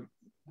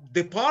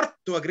depart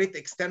to a great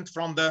extent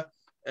from the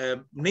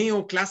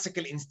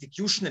neoclassical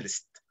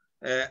institutionalist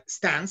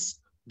stance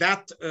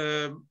that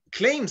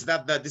claims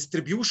that the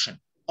distribution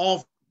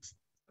of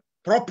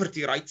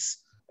property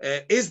rights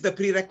is the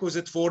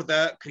prerequisite for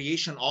the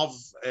creation of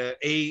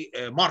a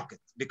market,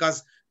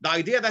 because the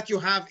idea that you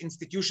have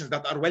institutions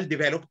that are well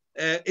developed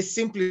is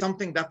simply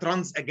something that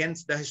runs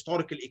against the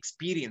historical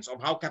experience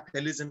of how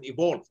capitalism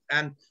evolved,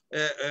 and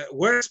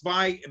works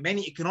by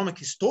many economic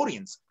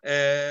historians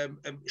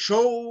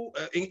show,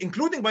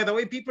 including, by the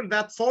way, people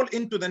that fall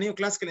into the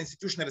neoclassical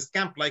institutionalist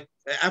camp, like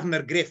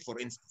Avner Greif, for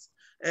instance.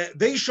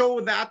 They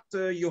show that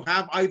you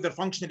have either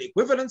functional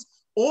equivalence,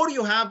 or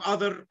you have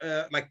other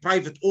like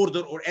private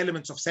order or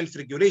elements of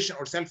self-regulation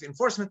or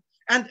self-enforcement.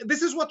 And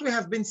this is what we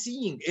have been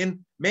seeing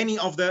in many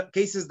of the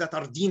cases that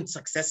are deemed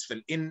successful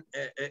in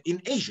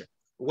Asia,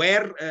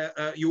 where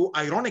you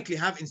ironically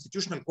have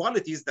institutional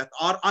qualities that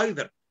are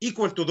either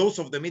equal to those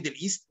of the Middle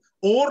East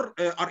or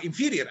are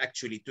inferior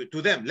actually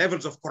to them.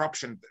 Levels of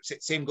corruption,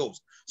 same goes.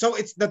 So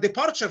it's the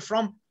departure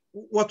from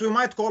what we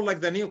might call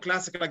like the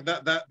neoclassic, like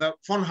the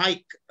von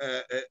Hayek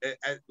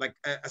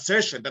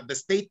assertion that the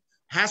state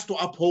has to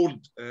uphold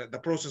the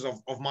process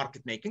of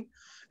market making.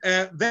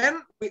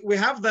 Then we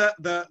have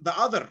the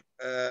other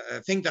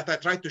thing that I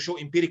tried to show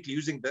empirically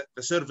using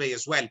the survey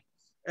as well.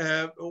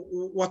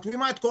 What we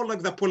might call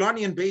like the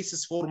Polanyian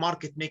basis for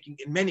market making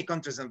in many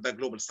countries in the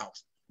global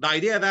south. The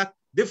idea that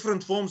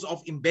different forms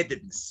of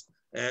embeddedness,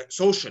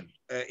 social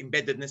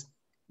embeddedness,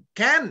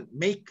 can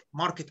make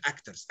market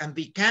actors, and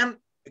they can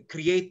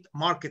create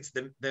markets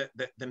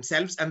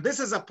themselves. And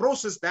this is a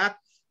process that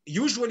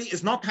usually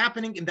is not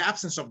happening in the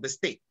absence of the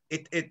state.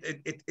 It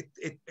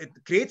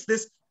creates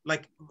this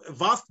like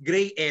vast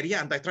gray area,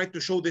 and I tried to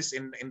show this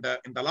in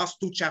the last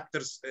two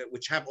chapters,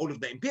 which have all of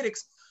the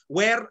empirics,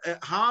 where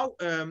how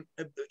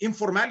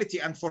informality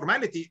and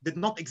formality did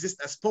not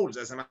exist as poles,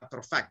 as a matter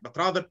of fact, but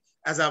rather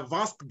as a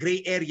vast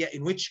gray area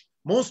in which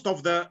most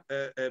of the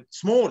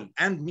small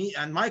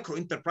and micro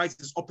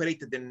enterprises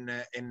operated in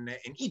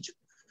Egypt.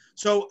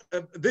 So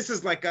this is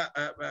like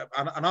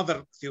another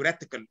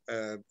theoretical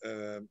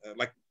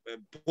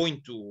point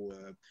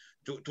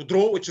to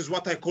draw, which is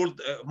what I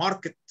called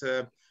market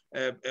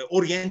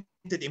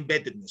oriented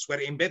embeddedness,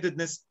 where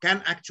embeddedness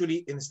can actually,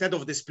 instead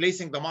of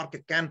displacing the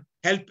market, can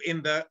help in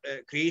the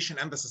creation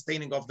and the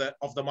sustaining of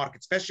the market,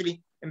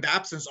 especially in the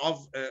absence of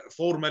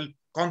formal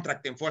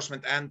contract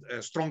enforcement and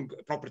strong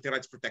property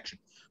rights protection.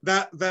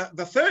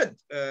 The third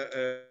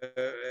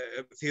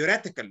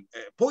theoretical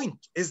point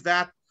is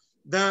that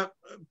the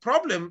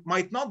problem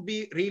might not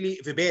be really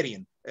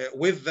Weberian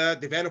with the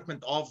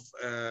development of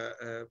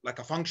like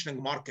a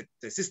functioning market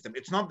system.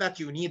 It's not that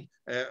you need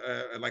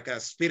like a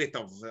spirit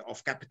of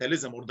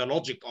capitalism or the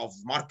logic of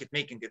market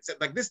making. It's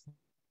like this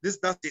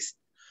does this.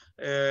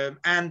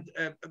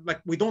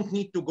 Like we don't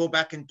need to go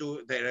back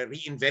into the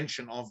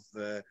reinvention of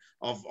the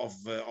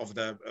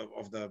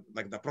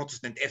like the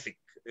Protestant ethic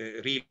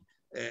really.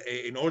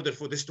 In order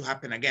for this to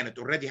happen again. It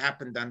already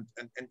happened, and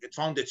it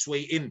found its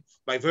way in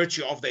by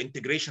virtue of the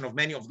integration of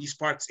many of these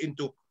parts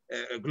into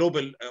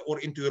global or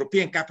into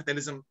European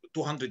capitalism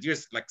 200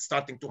 years, like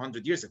starting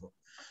 200 years ago.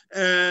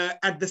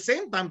 At the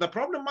same time, the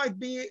problem might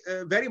be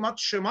very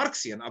much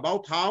Marxian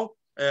about how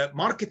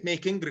market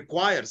making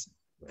requires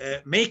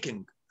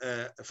making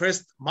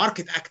first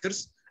market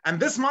actors, and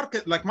this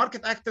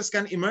market actors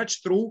can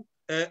emerge through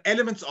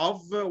elements of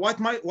what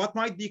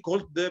might be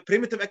called the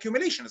primitive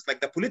accumulation. It's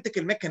like the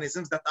political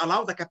mechanisms that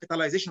allow the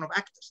capitalization of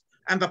actors.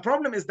 And the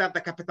problem is that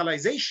the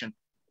capitalization,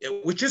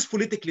 which is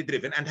politically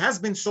driven and has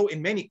been so in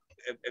many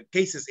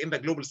cases in the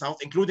global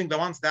south, including the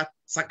ones that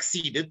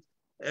succeeded,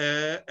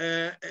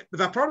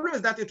 the problem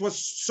is that it was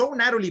so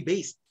narrowly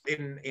based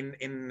in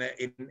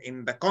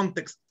the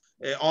context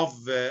of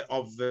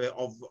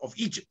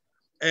Egypt.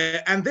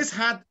 And this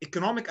had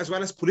economic as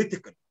well as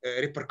political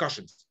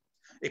repercussions.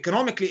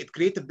 Economically, it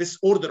created this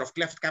order of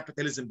cleft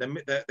capitalism,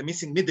 the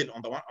missing middle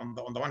on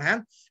the one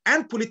hand,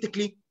 and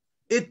politically,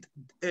 it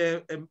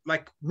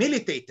like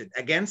militated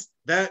against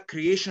the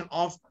creation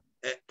of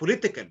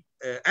political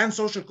and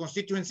social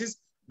constituencies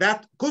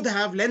that could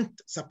have lent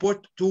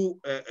support to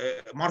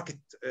market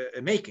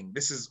making.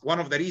 This is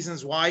one of the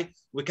reasons why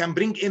we can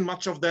bring in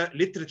much of the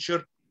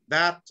literature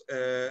that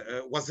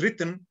was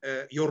written.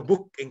 Your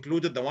book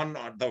included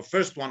the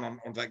first one on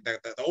like the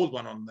old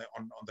one on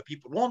the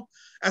people want,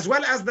 as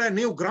well as the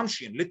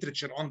neo-Gramscian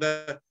literature on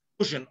the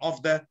notion of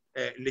the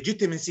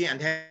legitimacy and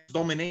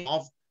domination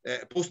of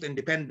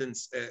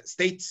post-independence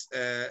states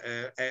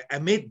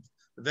amid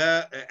the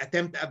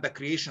attempt at the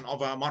creation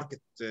of a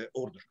market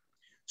order.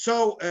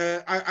 So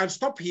I'll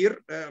stop here.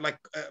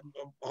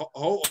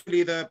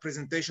 Hopefully the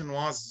presentation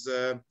was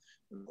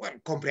well,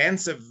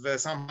 comprehensive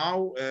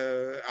somehow.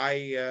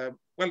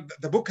 Well,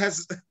 the book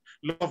has a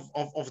lot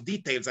of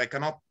details. I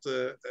cannot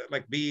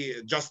like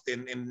be just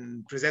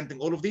in presenting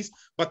all of these,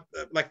 but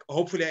like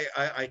hopefully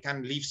I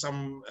can leave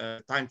some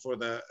time for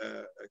the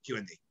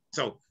Q&A.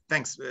 So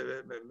thanks.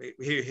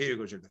 Here you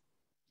go, Gilda.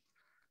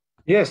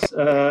 Yes,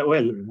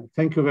 well,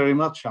 thank you very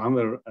much,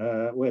 Amr.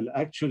 Well,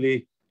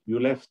 actually, you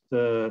left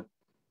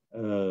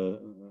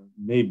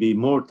maybe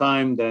more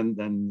time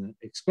than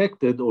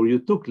expected, or you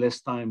took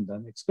less time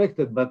than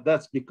expected, but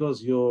that's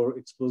because your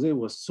expose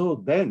was so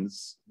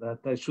dense that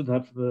I should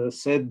have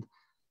said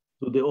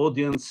to the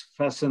audience,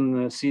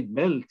 fasten seat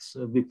belts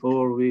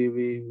before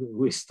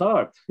we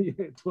start.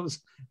 It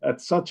was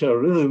at such a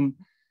rhythm.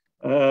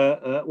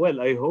 Well,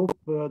 I hope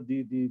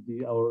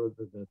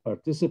the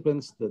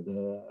participants that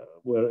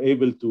were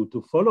able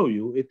to follow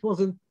you. It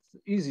wasn't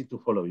easy to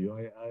follow you,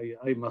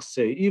 I must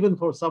say, even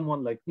for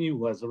someone like me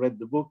who has read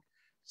the book.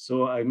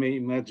 So I may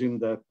imagine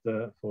that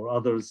for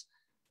others,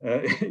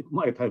 it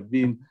might have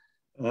been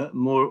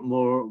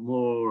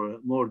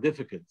more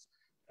difficult.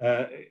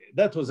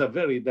 That was a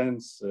very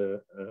dense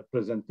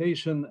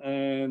presentation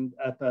and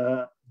at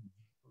a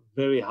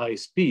very high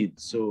speed.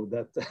 So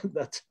that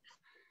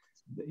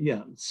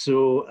yeah.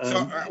 So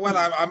well,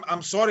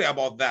 I'm sorry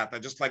about that. I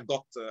just like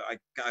I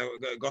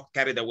got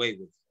carried away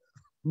with.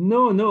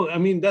 No. I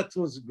mean, that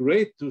was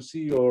great to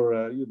see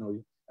your, you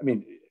know, I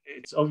mean,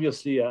 it's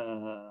obviously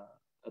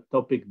a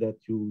topic that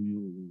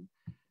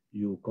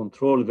you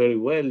control very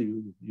well,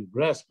 you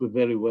grasp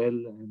very well,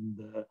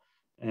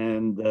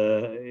 and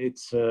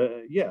it's,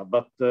 yeah,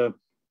 but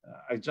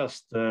I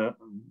just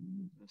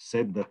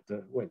said that,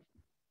 well,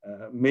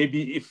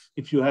 maybe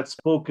if you had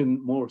spoken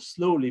more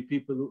slowly,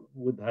 people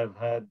would have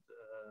had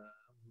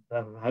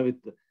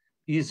it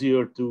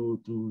easier to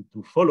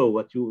follow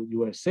what you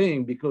were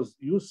saying, because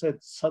you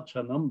said such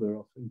a number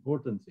of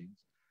important things,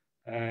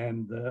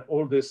 and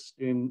all this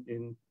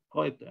in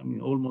quite, I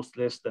mean, almost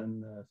less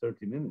than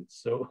 30 minutes.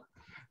 So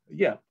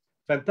yeah,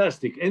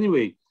 fantastic.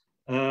 Anyway,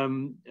 we'll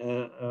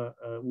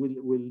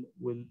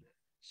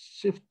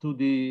shift to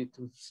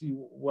see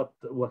what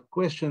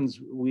questions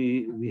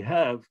we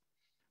have.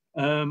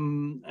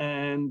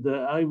 And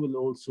I will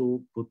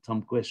also put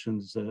some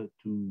questions to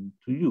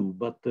you,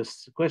 but the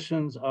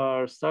questions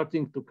are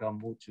starting to come,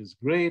 which is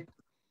great.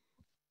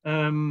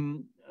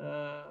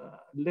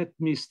 Let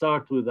me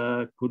start with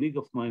a colleague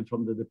of mine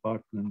from the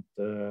department,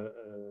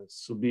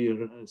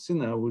 Subir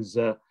Sinha, who is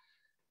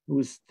who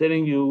is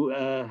telling you,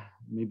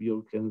 maybe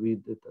you can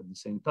read it at the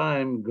same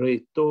time.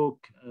 Great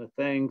talk,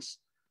 thanks.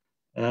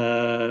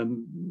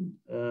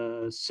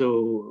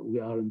 So we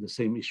are in the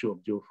same issue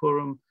of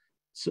GeoForum.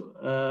 So,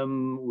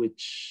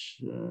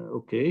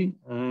 okay.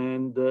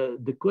 And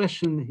the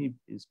question he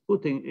is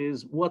putting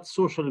is, what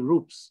social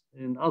groups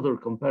in other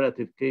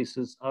comparative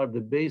cases are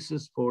the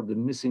basis for the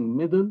missing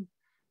middle?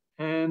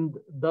 And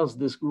does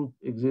this group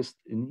exist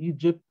in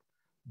Egypt?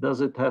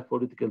 Does it have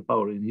political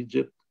power in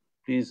Egypt?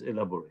 Please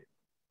elaborate.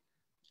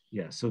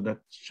 Yeah, so that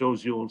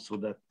shows you also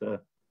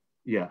that,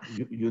 yeah,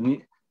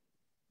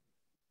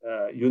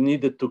 you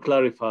needed to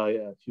clarify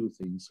a few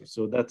things.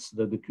 So that's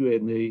the Q&A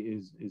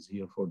is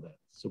here for that.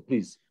 So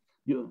please,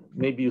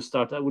 maybe you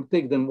start. I will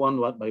take them one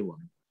by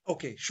one.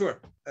 Okay,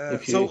 sure.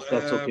 If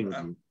that's okay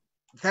with you.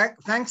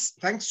 Thanks,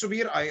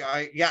 Subir.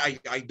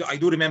 I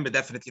do remember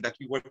definitely that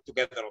we worked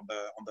together on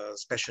the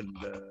special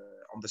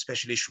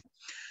issue.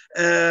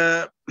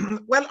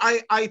 Well,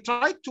 I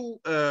tried to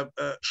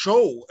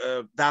show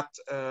that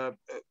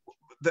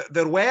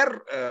there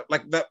were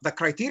like the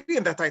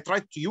criterion that I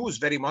tried to use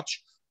very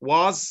much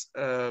was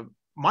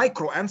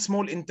micro and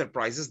small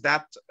enterprises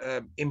that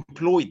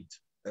employed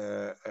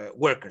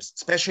workers,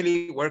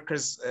 especially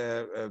workers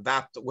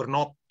that were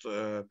not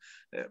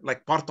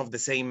like part of the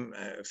same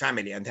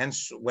family and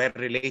hence were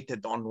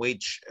related on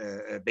wage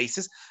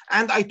basis.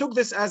 And I took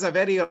this as a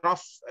very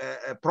rough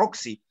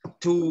proxy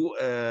to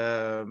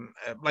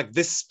like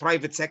this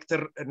private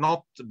sector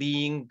not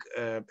being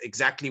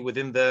exactly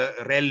within the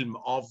realm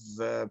of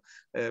the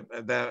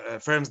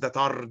firms that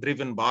are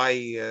driven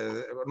by,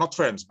 not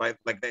firms, by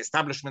like the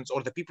establishments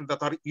or the people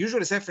that are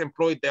usually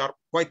self-employed. They are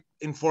quite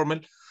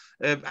informal.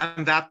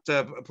 And that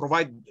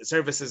provide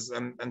services,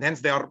 and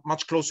hence they are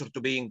much closer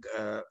to being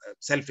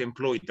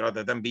self-employed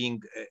rather than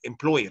being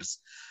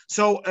employers.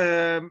 So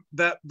the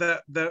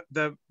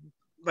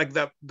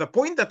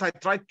point that I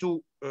tried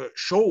to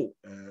show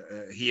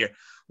here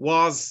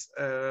was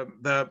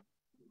the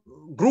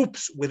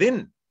groups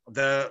within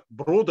the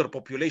broader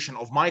population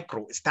of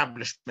micro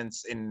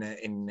establishments in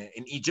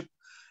Egypt.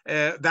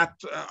 That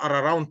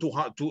are around 2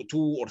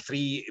 or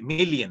 3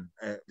 million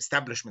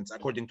establishments,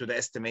 according to the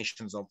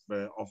estimations of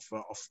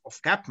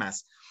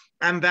CapMass,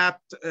 and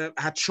that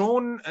had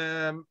shown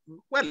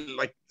well,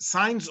 like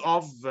signs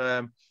of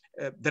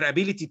their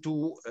ability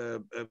to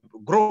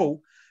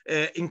grow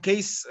in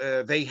case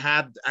they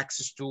had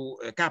access to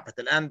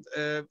capital. And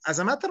as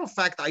a matter of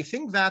fact, I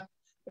think that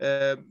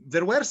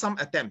there were some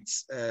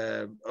attempts,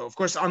 of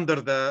course, under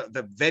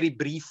the very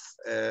brief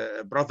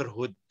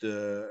brotherhood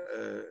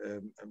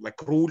like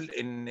rule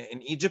in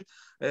Egypt.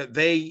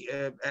 They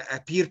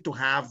appear to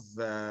have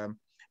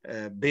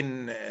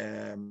been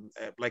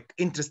like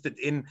interested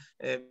in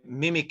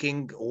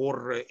mimicking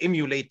or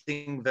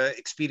emulating the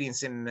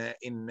experience in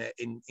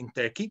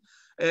Turkey,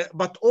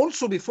 but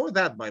also before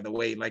that, by the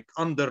way, like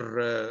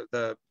under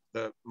the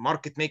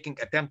market making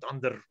attempt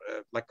under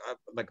like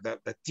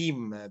the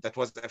team that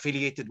was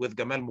affiliated with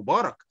Gamal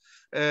Mubarak,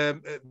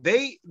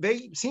 they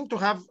seem to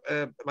have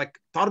like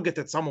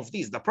targeted some of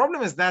these. The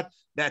problem is that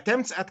the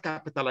attempts at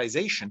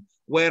capitalization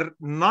were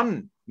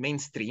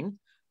non-mainstream,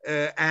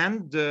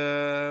 and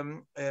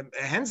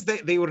hence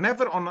they were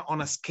never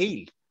on a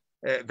scale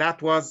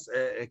that was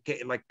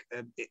like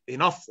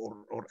enough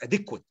or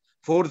adequate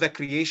for the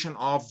creation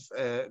of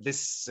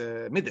this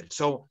middle.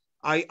 So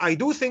I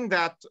do think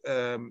that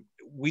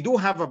we do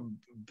have a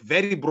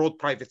very broad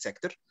private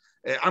sector,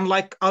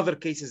 unlike other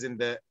cases in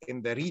the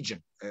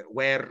region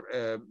where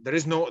there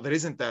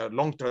isn't a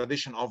long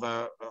tradition of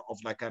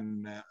like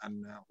an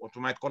what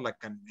we might call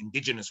like an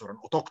indigenous or an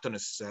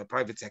autochthonous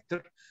private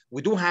sector.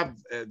 We do have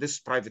this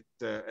private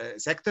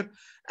sector,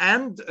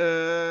 and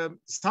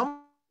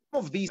some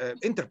of these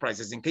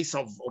enterprises, in case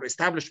of, or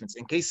establishments,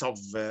 in case of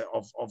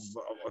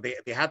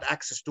they had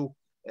access to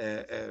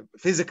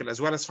physical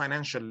as well as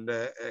financial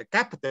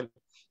capital,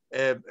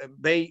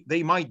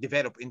 they might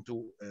develop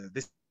into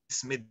this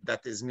mid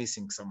that is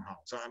missing somehow.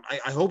 So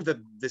I hope that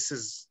this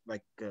is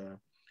like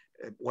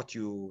what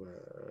you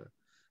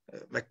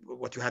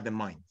had in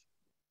mind.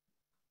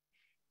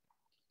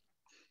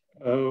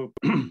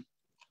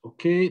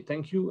 Okay,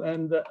 thank you.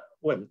 And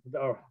well,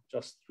 there are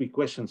just 3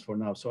 questions for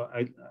now. So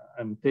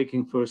I'm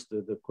taking first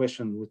the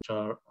question which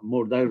are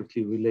more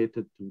directly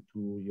related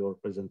to your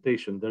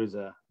presentation. There is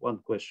one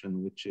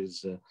question which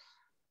is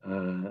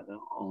on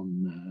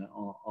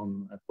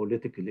a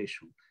political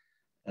issue,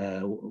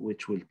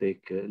 which we'll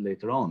take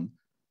later on.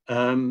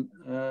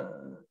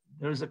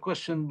 There is a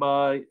question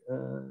by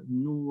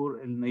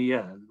Noor El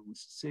Nayal,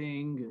 who's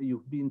saying,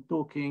 you've been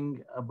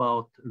talking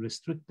about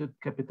restricted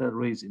capital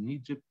raise in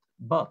Egypt,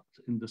 but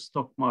in the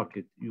stock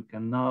market, you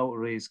can now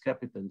raise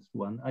capital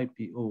through an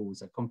IPO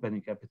with a company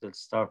capital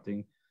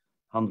starting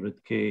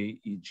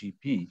 100K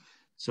EGP.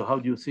 So how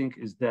do you think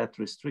is that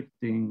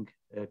restricting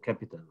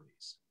capital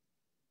raise?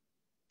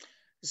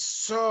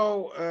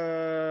 So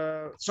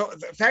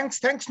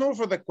thanks Noor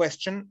for the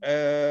question.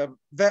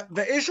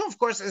 The issue, of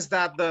course, is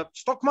that the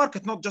stock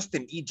market, not just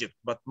in Egypt,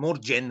 but more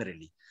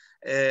generally,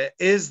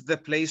 is the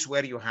place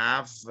where you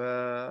have,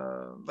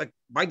 like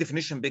by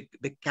definition,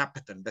 big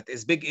capital that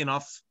is big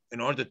enough in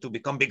order to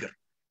become bigger.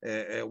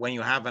 When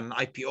you have an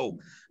IPO,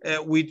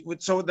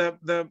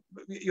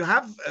 you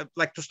have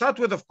like, to start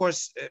with, of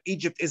course,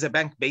 Egypt is a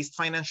bank-based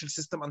financial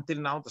system. Until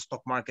now, the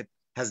stock market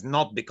has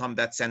not become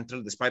that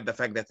central, despite the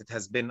fact that it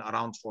has been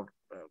around for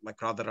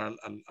like rather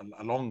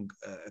a long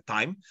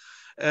time.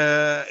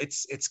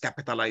 Its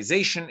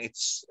capitalization,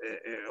 its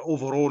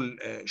overall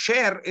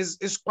share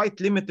is quite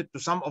limited to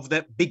some of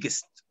the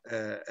biggest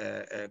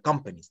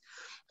companies.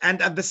 And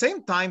at the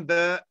same time,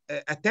 the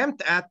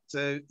attempt at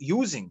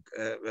using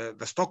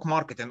the stock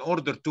market in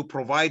order to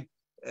provide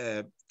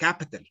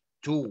capital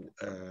to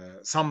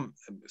some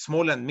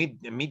small and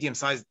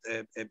medium-sized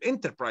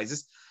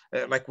enterprises,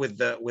 like with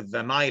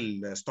the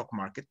Nile stock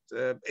market,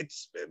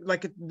 it's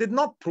like it did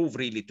not prove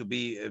really to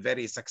be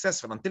very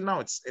successful until now.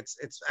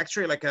 It's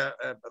actually like a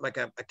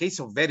case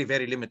of very,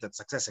 very limited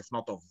success, if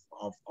not of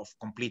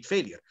complete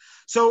failure.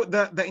 So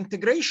the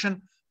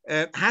integration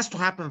has to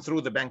happen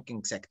through the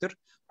banking sector,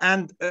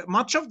 and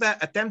much of the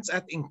attempts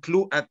at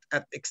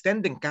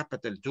extending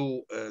capital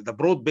to the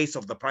broad base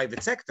of the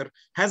private sector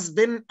has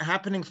been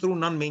happening through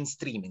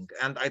non-mainstreaming.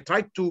 And I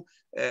tried to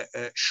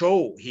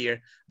show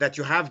here that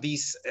you have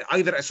these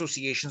either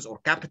associations or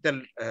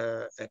capital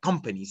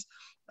companies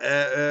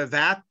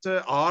that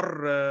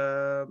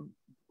are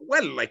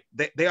well, like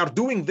they are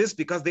doing this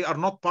because they are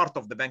not part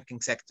of the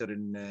banking sector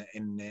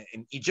in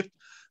Egypt,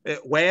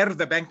 where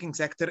the banking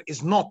sector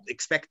is not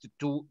expected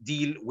to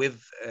deal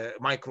with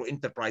micro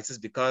enterprises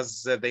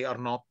because they are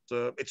not.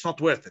 It's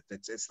not worth it.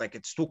 It's like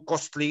it's too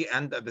costly,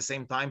 and at the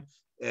same time,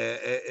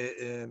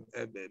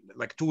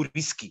 like too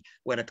risky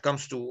when it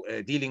comes to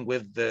dealing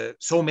with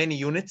so many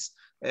units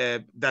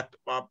that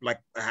like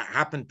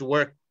happen to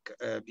work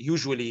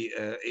usually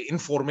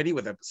informally,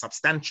 with a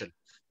substantial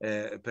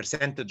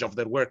percentage of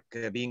their work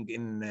being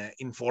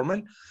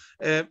informal,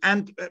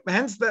 and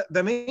hence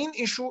the main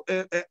issue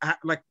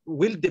like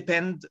will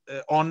depend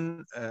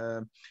on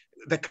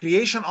the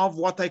creation of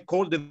what I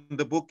called in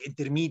the book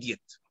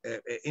intermediate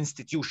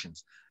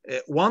institutions,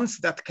 ones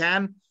that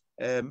can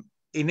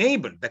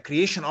enable the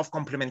creation of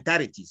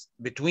complementarities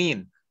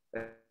between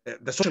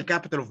the social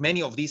capital of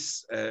many of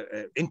these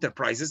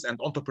enterprises and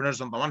entrepreneurs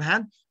on the one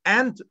hand,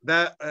 and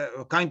the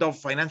kind of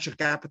financial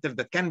capital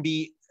that can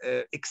be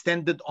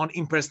extended on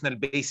impersonal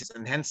basis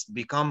and hence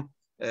become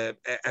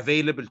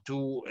available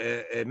to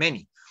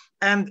many.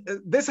 And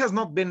this has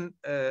not been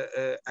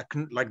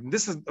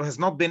has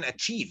not been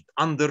achieved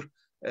under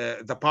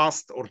the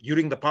past or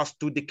during the past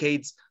 2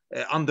 decades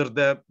under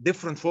the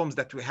different forms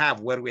that we have,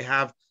 where we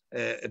have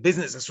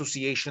business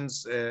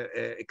associations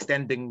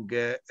extending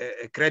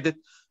credit,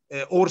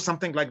 or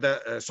something like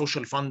the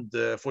Social Fund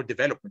for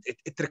Development.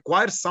 It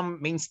requires some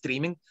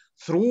mainstreaming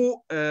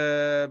through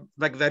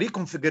like the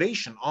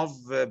reconfiguration of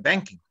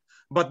banking.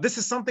 But this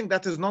is something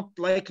that is not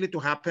likely to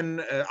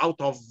happen out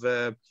of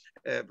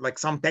like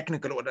some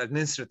technical or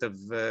administrative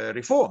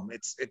reform.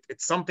 It's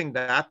something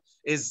that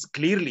is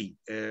clearly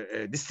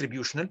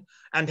distributional,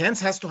 and hence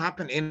has to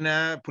happen in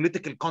a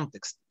political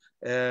context.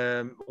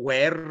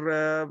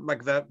 Where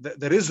like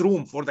there is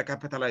room for the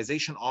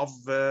capitalization of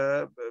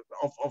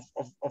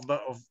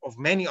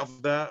many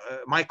of the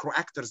micro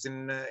actors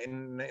in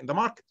the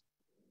market.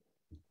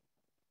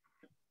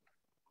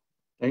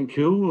 Thank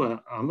you,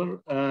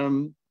 Amr.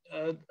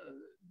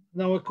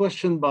 Now a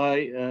question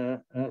by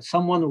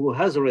someone who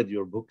has read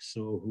your book,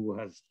 so who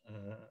has,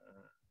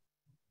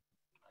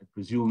 I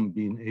presume,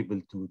 been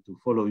able to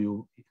follow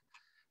you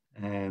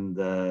and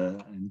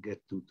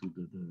get to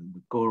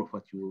the core of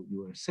what you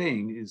were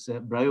saying, is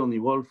Bryony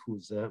Wolf,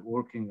 who's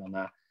working on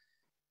a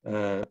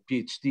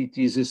PhD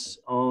thesis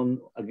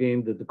on,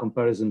 again, the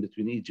comparison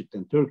between Egypt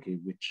and Turkey,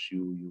 which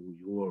you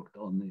worked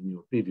on in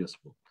your previous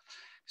book.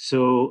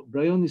 So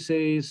Bryony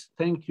says,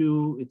 thank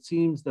you. It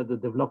seems that the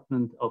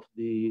development of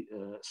the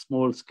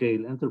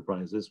small-scale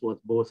enterprises was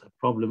both a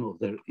problem of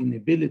their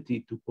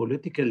inability to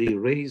politically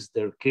raise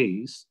their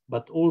case,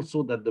 but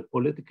also that the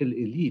political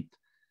elite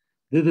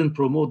didn't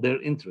promote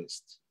their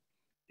interests.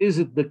 Is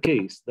it the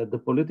case that the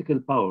political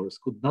powers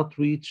could not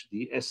reach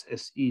the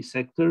SSE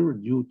sector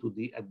due to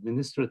the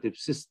administrative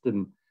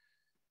system,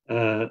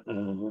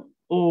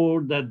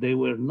 or that they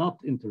were not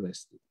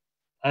interested,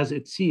 as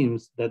it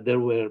seems that there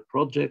were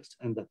projects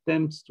and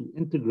attempts to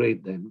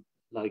integrate them,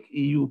 like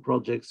EU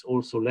projects,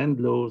 also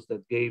land laws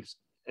that gave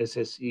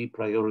SSE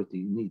priority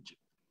in Egypt?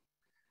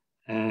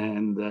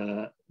 And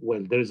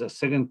well, there is a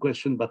second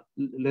question, but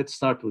let's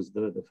start with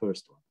the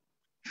first one.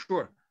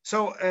 Sure.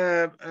 So,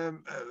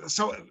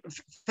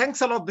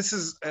 thanks a lot. This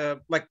is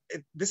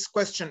this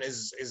question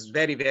is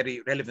very,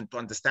 very relevant to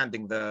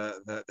understanding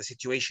the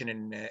situation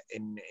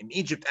in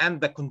Egypt and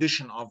the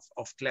condition of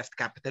cleft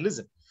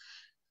capitalism.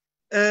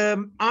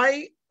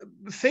 I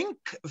think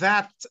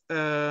that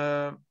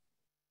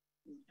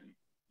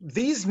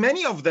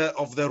many of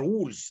the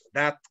rules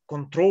that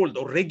controlled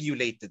or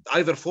regulated,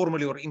 either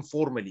formally or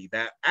informally,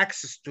 the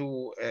access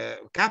to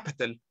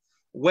capital,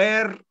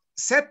 were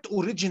set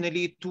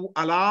originally to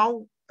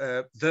allow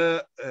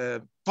the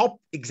top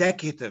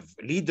executive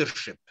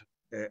leadership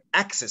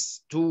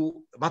access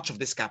to much of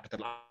this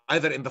capital,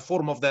 either in the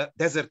form of the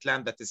desert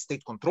land that is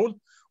state controlled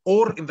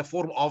or in the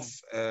form of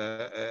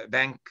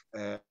bank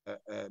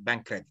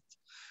credit.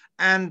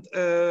 And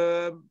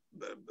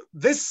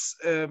this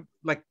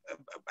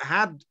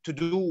had to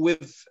do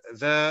with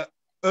the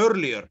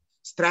earlier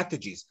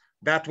strategies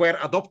that were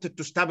adopted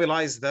to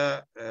stabilize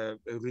the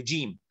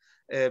regime.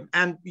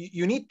 And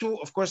you need to,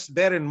 of course,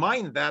 bear in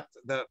mind that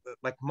the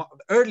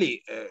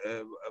early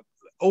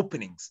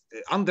openings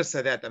under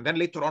Sadat and then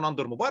later on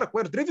under Mubarak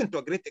were driven to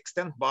a great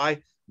extent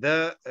by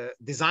the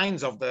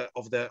designs of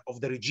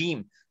the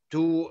regime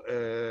to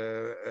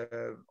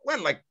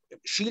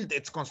shield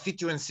its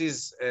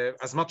constituencies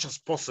as much as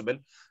possible,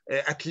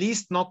 at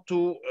least not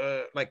to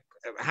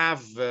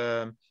have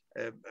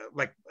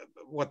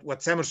what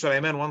Samir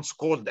Suleiman once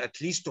called,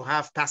 at least to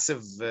have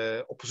passive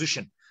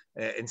opposition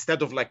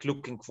instead of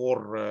looking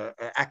for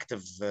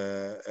active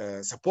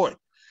support.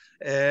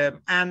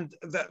 And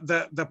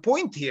the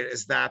point here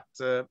is that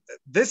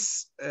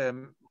this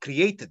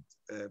created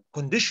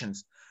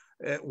conditions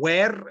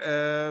where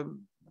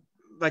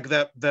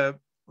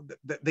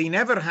they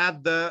never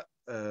had the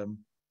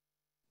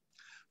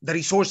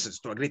resources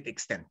to a great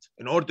extent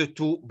in order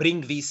to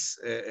bring these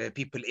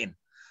people in.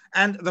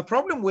 And the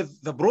problem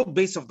with the broad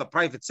base of the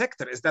private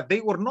sector is that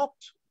they were not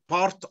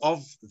part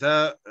of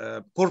the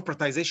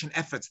corporatization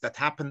efforts that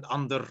happened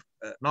under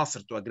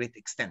Nasser to a great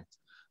extent.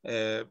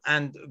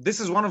 And this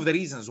is one of the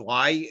reasons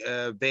why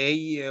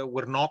they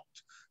were not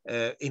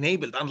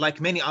enabled, unlike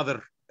many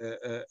other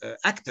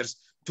actors,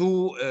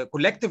 to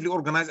collectively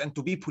organize and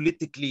to be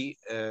politically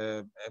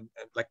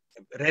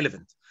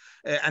relevant.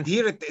 And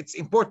here it's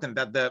important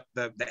that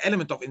the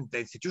element of the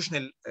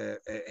institutional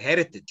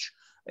heritage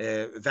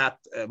that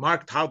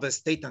marked how the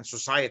state and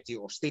society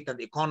or state and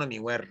economy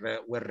were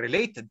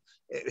related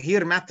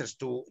here matters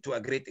to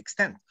a great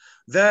extent.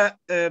 The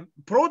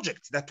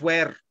projects that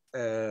were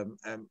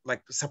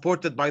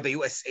supported by the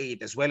US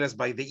aid as well as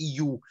by the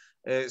EU,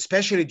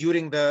 especially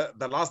during the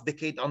last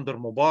decade under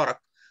Mubarak,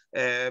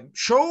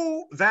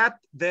 show that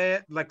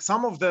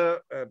some of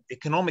the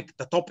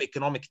top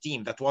economic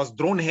team that was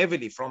drawn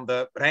heavily from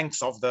the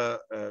ranks of the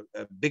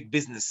big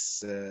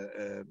business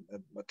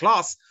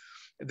class,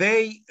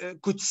 they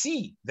could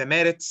see the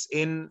merits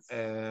in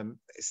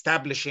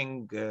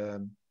establishing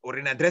or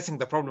in addressing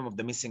the problem of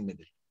the missing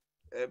middle.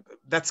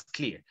 That's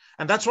clear.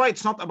 And that's why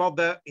it's not about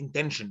the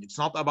intention. It's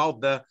not about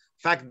the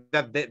fact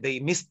that they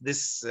missed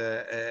this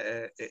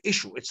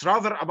issue. It's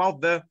rather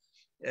about the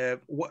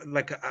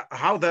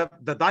how the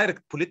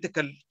direct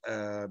political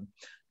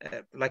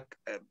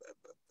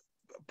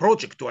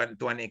project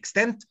to an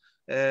extent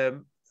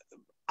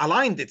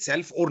aligned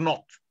itself or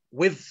not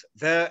with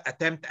the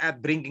attempt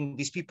at bringing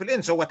these people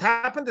in. So what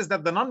happened is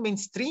that the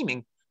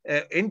non-mainstreaming,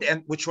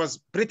 which was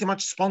pretty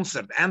much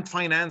sponsored and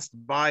financed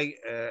by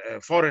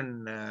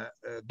foreign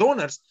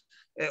donors,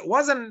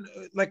 was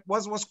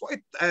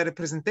quite a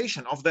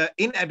representation of the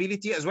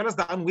inability as well as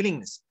the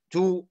unwillingness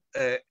to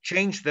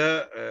change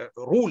the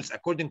rules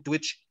according to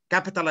which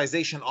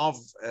capitalization of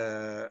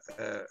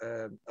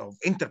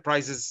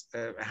enterprises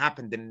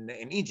happened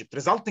in Egypt,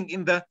 resulting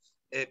in the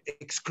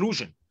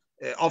exclusion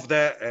of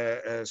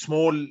the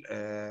small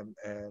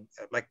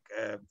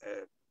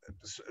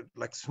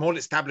small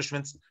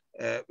establishments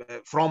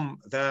from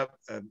the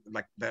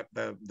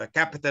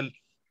capital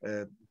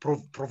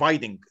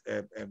providing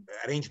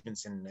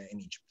arrangements in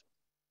Egypt.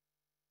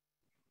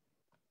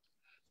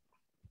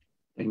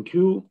 Thank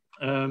you.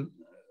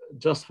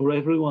 Just for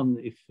everyone,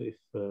 if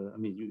I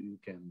mean, you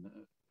can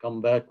come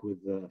back with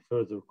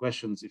further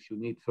questions if you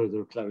need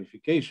further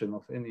clarification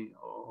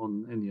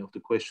on any of the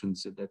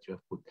questions that you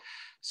have put.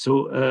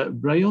 So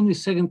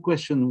Brayoni's second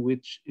question,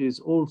 which is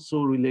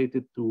also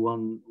related to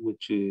one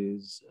which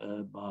is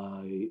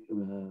by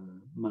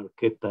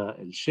Marketa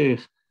El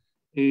Sheikh,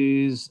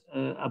 is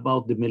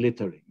about the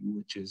military,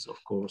 which is,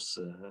 of course,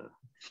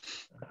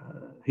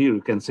 here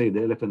you can say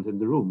the elephant in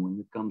the room when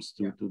it comes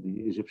to the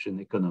Egyptian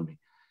economy.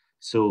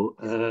 So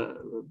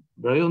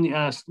Brayoni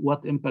asked,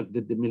 what impact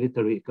did the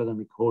military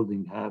economic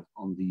holding have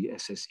on the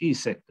SSE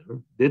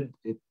sector? Did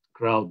it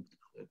crowd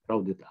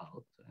it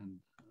out? And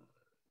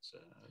it's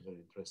a very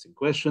interesting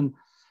question.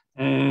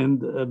 And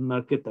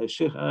Marketa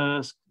Sheikh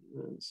asked,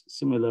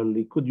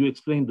 similarly, could you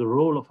explain the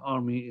role of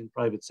army in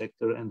private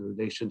sector and the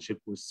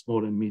relationship with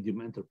small and medium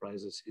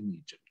enterprises in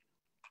Egypt?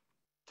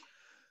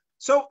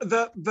 So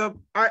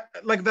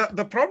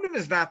the problem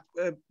is that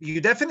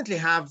you definitely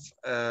have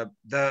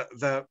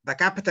the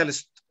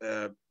capitalist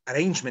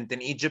arrangement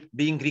in Egypt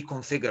being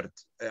reconfigured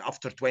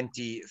after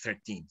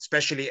 2013,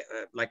 especially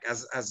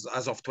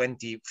as of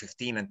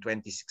 2015 and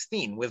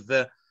 2016, with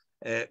the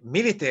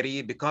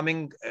military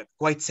becoming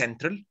quite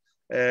central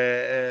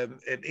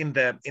in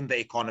the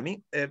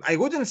economy. I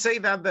wouldn't say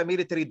that the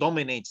military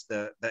dominates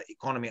the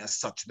economy as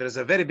such. There's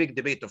a very big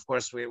debate. Of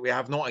course, we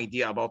have no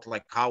idea about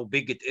how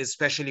big it is,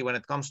 especially when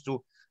it comes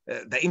to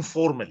the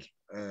informal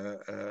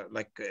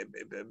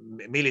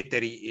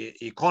military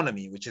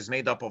economy, which is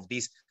made up of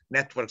these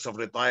networks of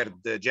retired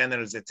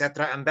generals,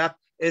 etc., and that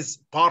is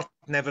part,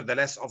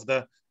 nevertheless, of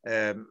the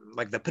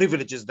the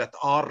privileges that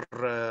are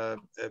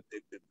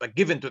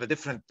given to the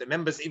different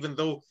members, even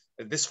though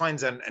this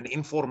finds an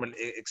informal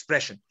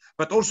expression.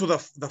 But also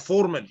the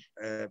formal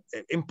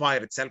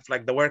empire itself,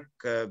 like the work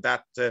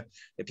that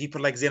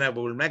people like Zainab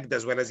al-Majd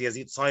as well as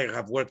Yazid Saigh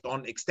have worked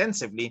on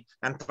extensively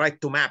and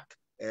tried to map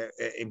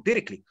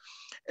empirically.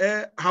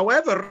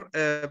 However,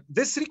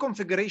 this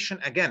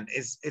reconfiguration, again,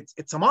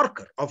 it's a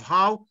marker of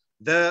how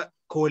the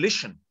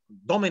coalition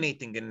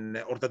dominating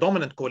or the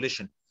dominant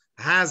coalition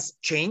has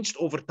changed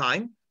over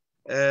time,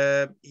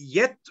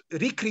 yet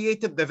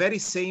recreated the very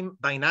same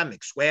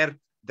dynamics where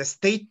the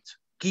state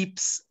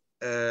keeps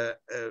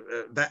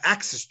the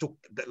access to,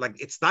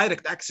 its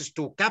direct access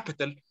to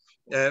capital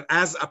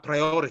as a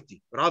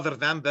priority, rather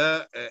than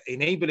the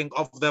enabling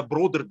of the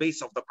broader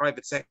base of the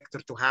private sector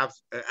to have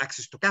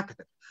access to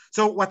capital.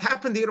 So what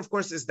happened here, of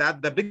course, is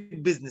that the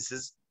big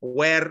businesses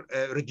were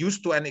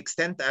reduced to an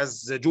extent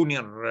as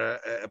junior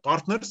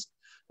partners.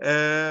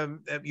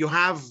 You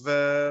have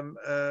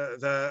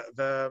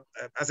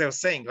as I was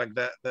saying,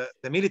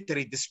 the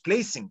military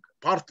displacing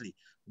partly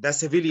the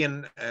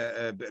civilian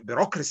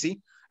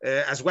bureaucracy,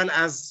 as well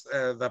as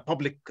the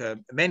public,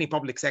 many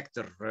public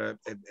sector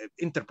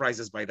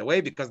enterprises, by the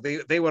way, because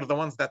they were the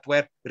ones that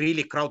were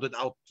really crowded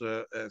out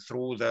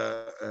through the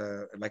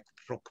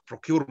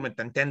procurement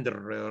and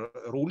tender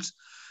rules.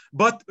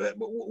 But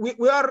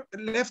we are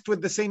left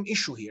with the same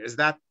issue here, is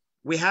that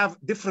we have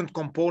different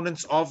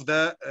components of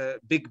the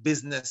big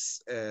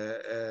business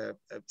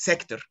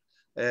sector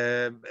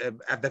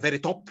at the very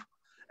top.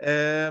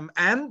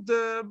 And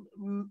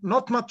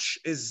not much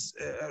is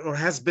or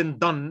has been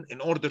done in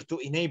order to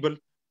enable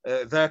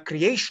the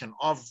creation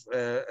of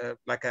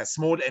a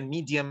small and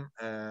medium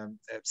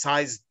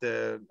sized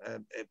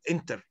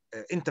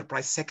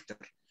enterprise sector.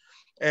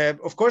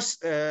 Of course,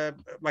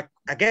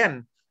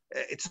 again,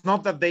 it's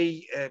not that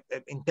they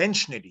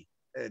intentionally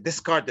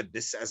discarded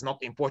this as not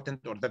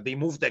important or that they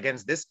moved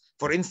against this.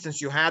 For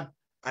instance, you had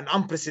an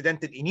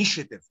unprecedented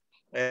initiative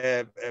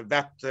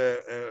that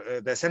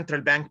the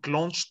central bank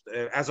launched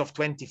as of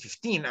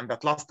 2015, and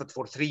that lasted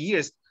for 3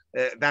 years,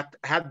 that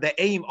had the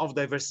aim of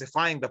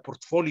diversifying the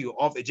portfolio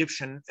of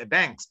Egyptian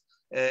banks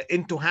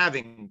into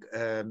having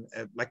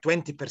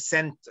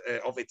 20%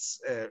 of its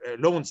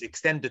loans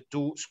extended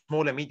to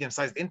small and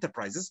medium-sized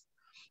enterprises.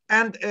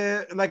 And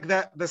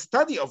the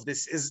study of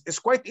this is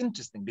quite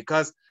interesting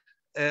because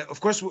of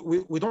course,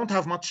 we don't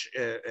have much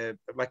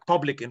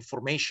public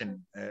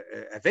information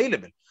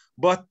available,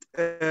 but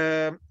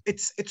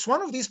it's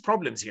one of these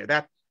problems here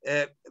that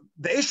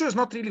the issue is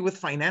not really with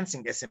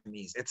financing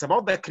SMEs. It's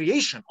about the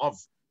creation of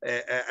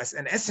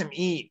an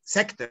SME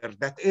sector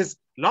that is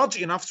large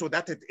enough so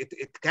that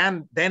it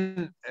can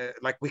then,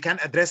 we can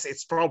address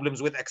its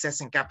problems with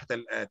accessing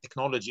capital,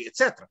 technology,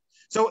 etc.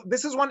 So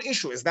this is one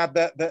issue, is that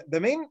the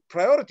main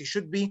priority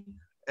should be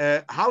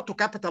how to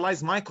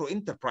capitalize micro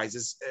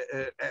enterprises,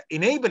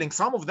 enabling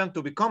some of them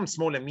to become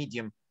small and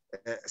medium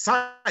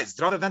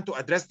sized, rather than to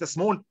address the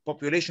small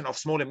population of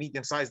small and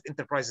medium sized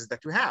enterprises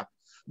that we have.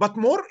 But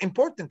more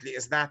importantly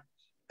is that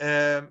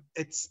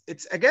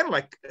it's again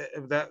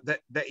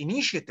the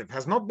initiative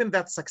has not been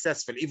that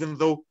successful, even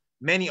though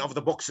many of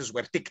the boxes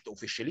were ticked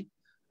officially,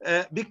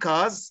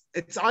 because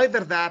it's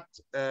either that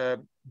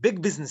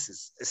big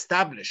businesses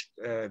established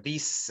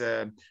these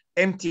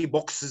empty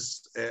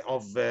boxes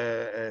of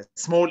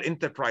small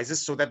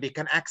enterprises so that they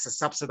can access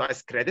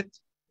subsidized credit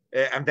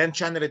and then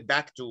channel it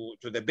back to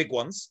the big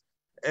ones,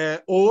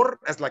 or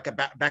as a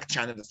back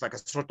channel, it's like a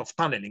sort of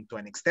tunneling to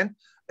an extent,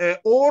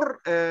 or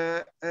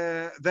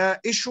the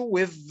issue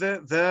with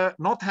the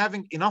not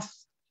having enough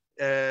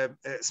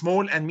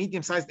small and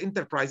medium-sized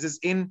enterprises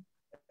in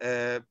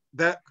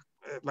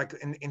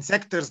in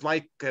sectors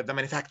like the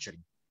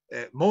manufacturing.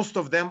 Most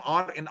of them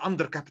are in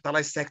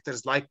undercapitalized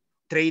sectors like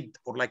trade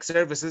or like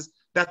services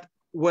that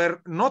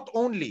were not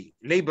only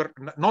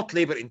not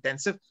labor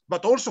intensive,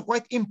 but also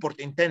quite import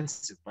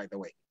intensive, by the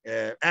way.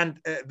 And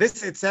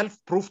this itself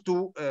proved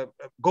to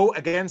go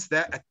against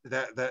the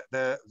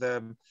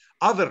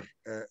other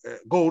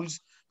goals,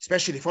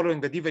 especially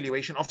following the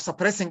devaluation, of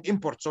suppressing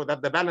imports so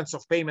that the balance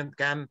of payment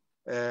can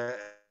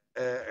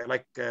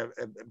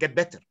get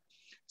better.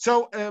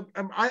 So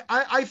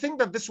I think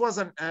that this was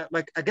a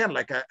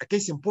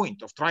case in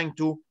point of trying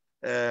to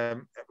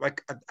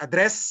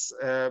address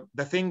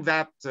the thing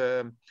that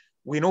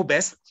we know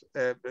best,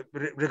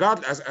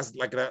 regardless as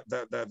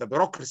the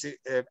bureaucracy,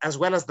 as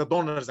well as the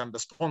donors and the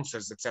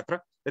sponsors,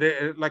 etc.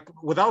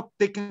 Without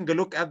taking a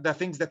look at the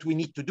things that we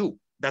need to do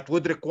that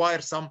would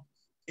require some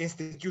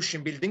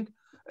institution building,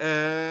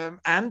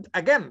 and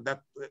again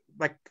that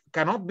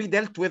cannot be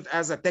dealt with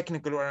as a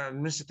technical or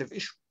administrative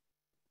issue.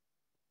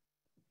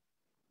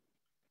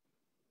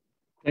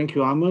 Thank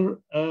you, Amr.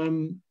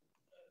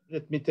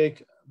 Let me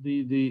take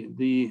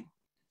the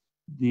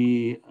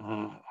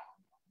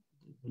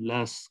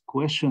last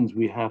questions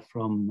we have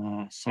from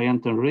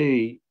Sayant and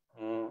Ray.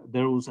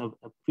 there was a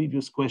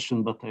previous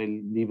question, but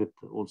I'll leave it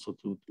also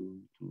to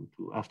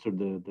after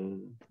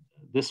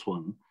this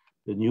one,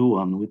 the new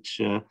one,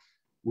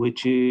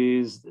 which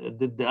is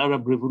did the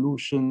Arab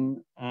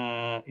Revolution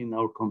in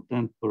our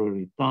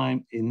contemporary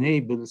time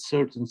enable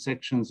certain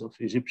sections of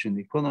Egyptian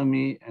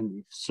economy, and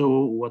if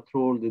so, what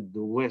role did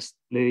the West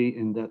play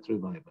in that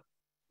revival?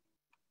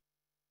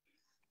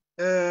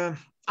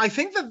 I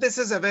think that this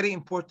is a very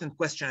important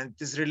question, and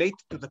it is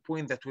related to the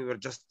point that we were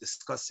just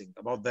discussing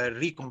about the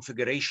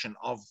reconfiguration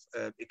of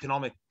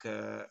economic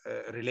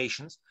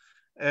relations.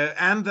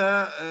 And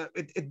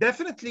it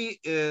definitely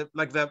it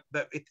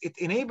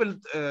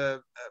enabled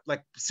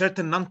like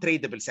certain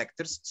non-tradable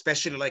sectors,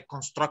 especially like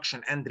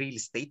construction and real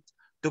estate,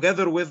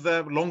 together with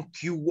a long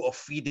queue of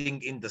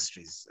feeding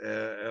industries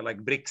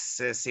like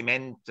bricks,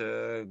 cement,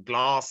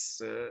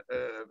 glass,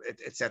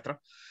 etc.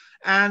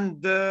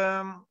 And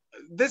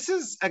this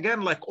is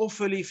again like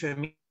awfully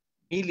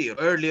familiar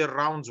earlier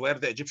rounds where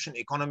the Egyptian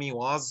economy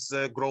was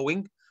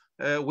growing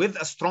with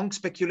a strong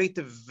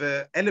speculative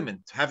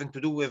element having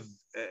to do with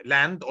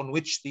land on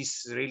which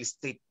these real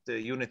estate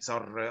units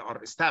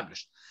are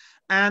established.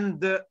 And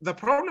the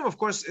problem, of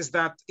course, is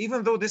that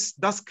even though this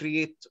does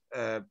create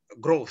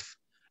growth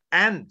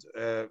and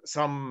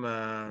some,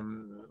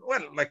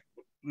 well, like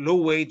low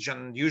wage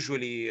and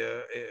usually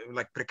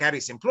like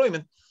precarious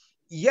employment,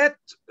 yet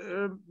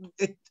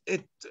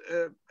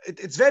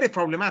it's very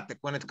problematic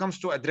when it comes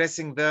to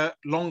addressing the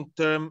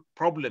long-term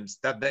problems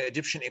that the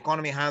Egyptian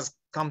economy has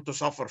come to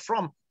suffer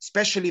from,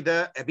 especially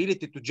the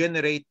ability to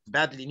generate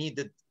badly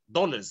needed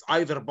dollars,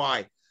 either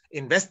by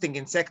investing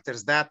in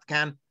sectors that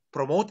can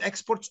promote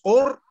exports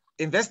or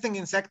investing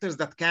in sectors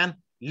that can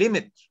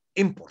limit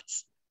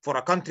imports for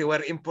a country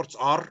where imports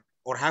are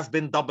or have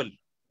been double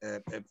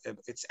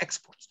its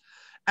exports.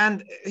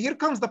 And here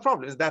comes the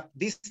problem, is that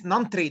these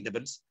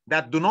non-tradables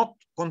that do not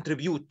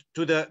contribute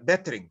to the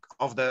bettering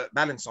of the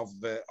balance of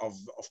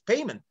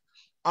payment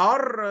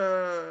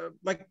are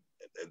like,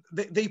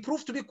 they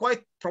prove to be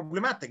quite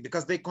problematic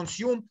because they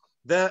consume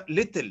the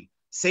little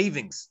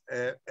savings,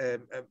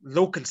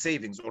 local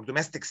savings or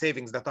domestic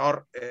savings that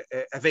are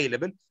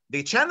available.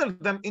 They channel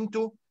them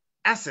into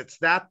assets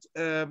that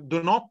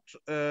do not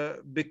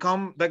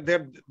become, like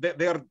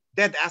they are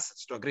dead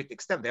assets to a great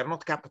extent. They are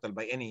not capital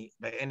by any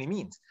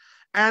means.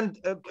 And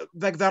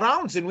like the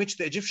rounds in which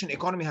the Egyptian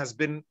economy has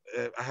been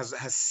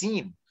has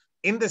seen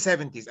in the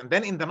 70s and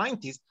then in the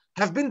 90s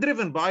have been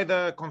driven by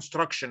the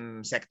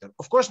construction sector.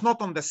 Of course,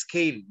 not on the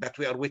scale that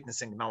we are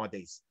witnessing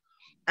nowadays.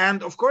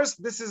 And of course,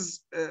 this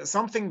is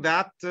something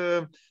that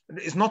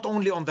is not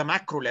only on the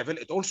macro level,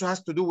 it also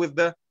has to do with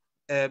the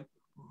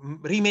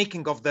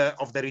remaking of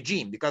the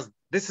regime, because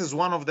this is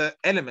one of the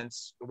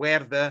elements where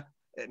the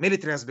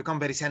military has become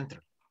very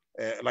central.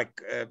 Like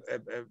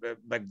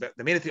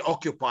the military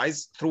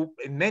occupies through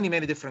in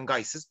many different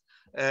guises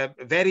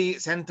very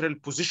central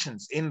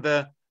positions in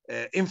the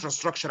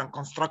infrastructure and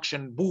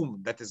construction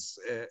boom that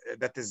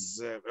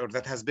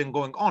has been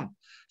going on.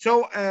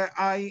 So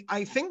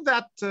I think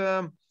that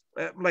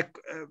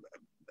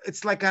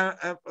it's like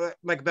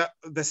like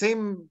the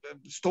same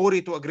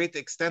story to a great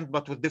extent,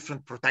 but with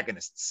different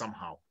protagonists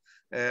somehow.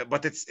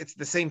 But it's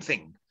the same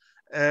thing.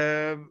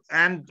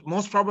 And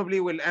most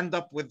probably we'll end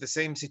up with the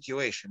same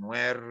situation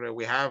where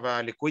we have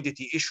a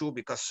liquidity issue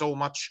because so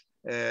much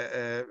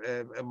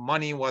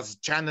money was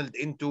channeled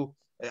into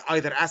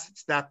either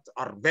assets that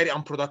are very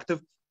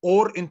unproductive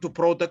or into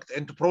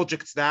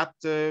projects that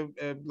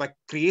like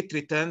create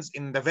returns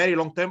in the very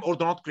long term or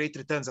do not create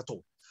returns at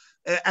all.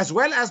 As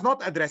well as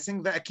not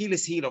addressing the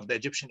Achilles heel of the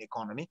Egyptian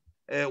economy,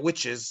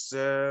 which is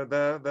the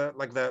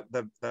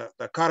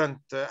current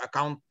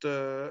account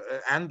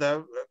and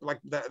the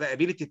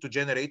ability to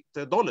generate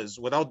dollars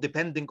without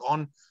depending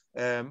on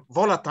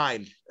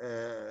volatile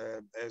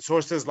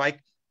sources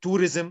like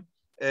tourism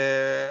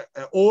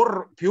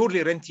or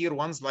purely rentier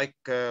ones like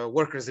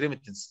workers'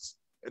 remittances.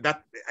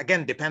 That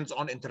again depends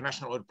on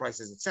international oil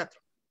prices, etc.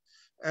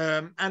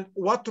 And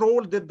what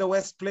role did the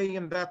West play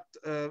in that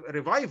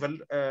revival?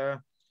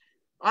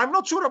 I'm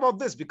not sure about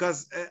this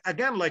because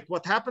again, like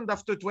what happened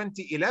after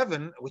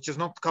 2011, which is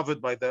not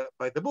covered by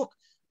the book,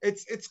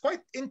 it's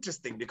quite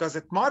interesting because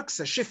it marks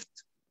a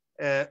shift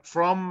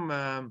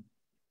from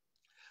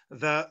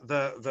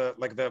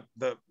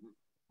the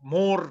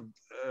more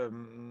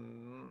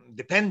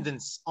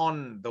dependence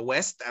on the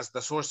West as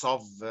the source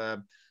of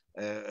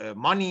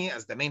money,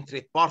 as the main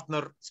trade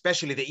partner,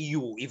 especially the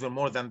EU, even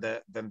more than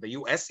the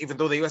US, even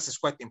though the US is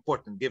quite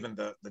important given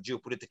the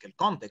geopolitical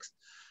context.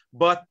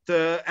 But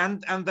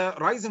and the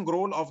rising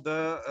role of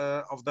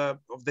the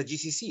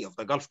GCC, of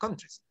the Gulf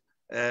countries,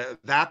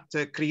 that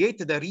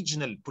created a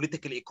regional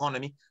political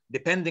economy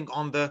depending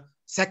on the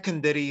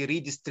secondary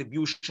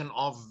redistribution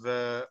of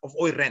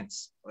oil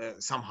rents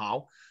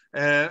somehow.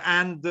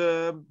 And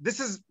this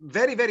is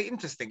very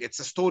interesting. It's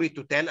a story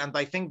to tell, and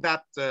I think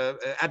that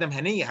Adam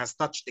Haniyeh has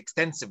touched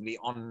extensively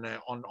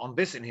on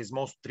this in his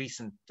most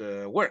recent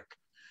work.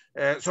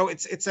 So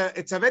it's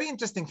a very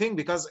interesting thing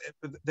because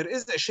there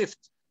is a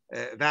shift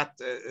that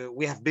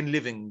we have been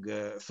living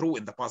through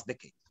in the past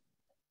decade.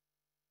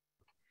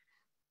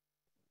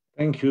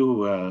 Thank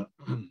you,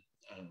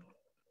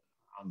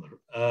 Amr.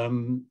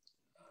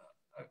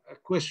 A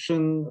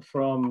question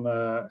from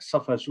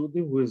Safa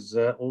Joudi, who is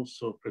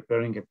also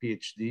preparing a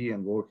PhD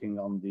and working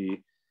on the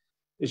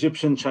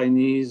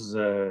Egyptian-Chinese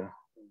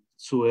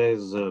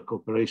SOAS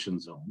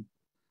cooperation zone.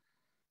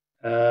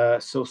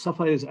 So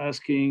Safa is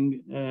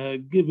asking,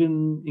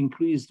 given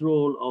increased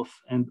role of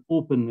and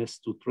openness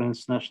to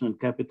transnational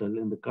capital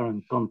in the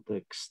current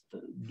context,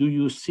 do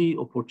you see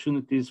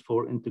opportunities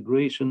for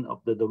integration of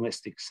the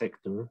domestic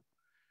sector?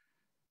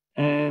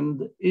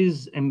 And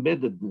is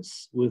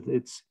embeddedness, with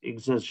its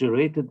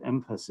exaggerated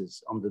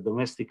emphasis on the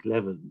domestic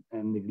level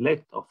and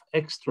neglect of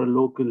extra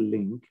local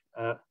link,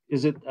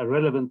 is it a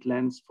relevant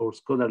lens for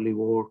scholarly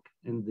work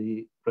in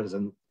the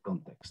present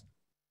context?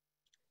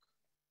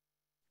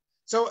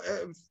 So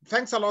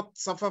thanks a lot,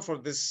 Safa, for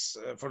this,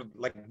 for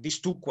like these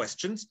two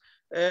questions.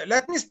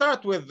 Let me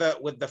start with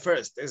the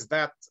first. Is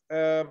that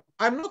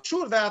I'm not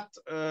sure that.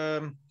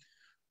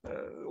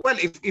 Well,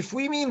 if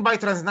we mean by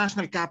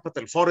transnational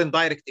capital foreign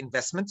direct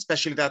investment,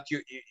 especially that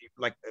you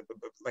like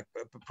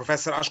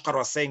Professor Ashkar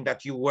was saying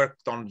that you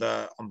worked on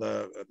the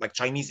like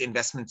Chinese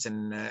investments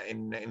in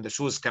the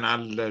Suez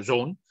Canal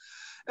zone.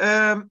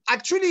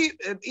 Actually,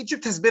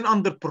 Egypt has been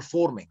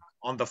underperforming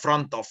on the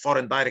front of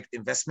foreign direct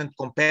investment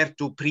compared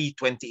to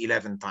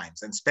pre-2011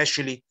 times, and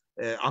especially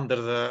under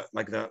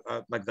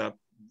the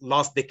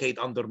last decade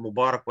under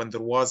Mubarak, when there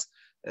was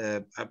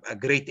a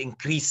great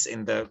increase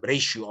in the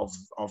ratio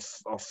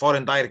of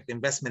foreign direct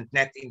investment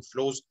net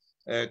inflows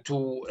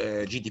to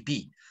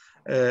GDP,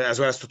 as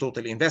well as to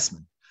total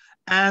investment.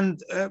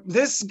 And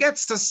this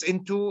gets us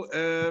into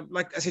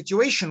like a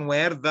situation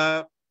where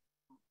the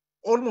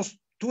almost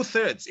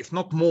 2/3, if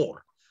not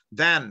more,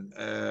 than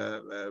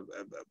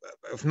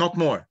if not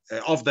more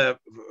of the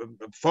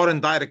foreign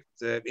direct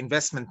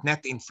investment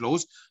net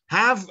inflows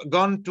have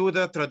gone to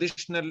the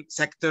traditional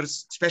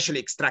sectors, especially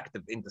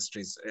extractive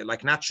industries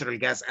like natural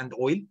gas and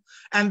oil.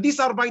 And these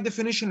are by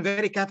definition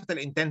very capital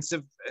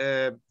intensive,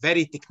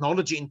 very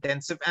technology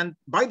intensive, and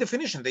by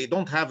definition they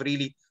don't have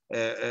really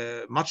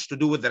much to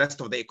do with the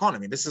rest of the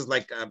economy. This is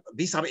like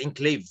these are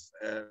enclave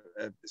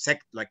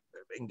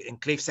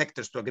enclave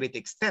sectors to a great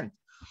extent.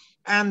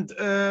 And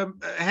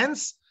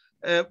hence,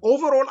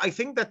 overall, I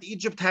think that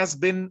Egypt has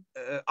been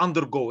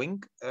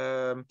undergoing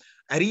a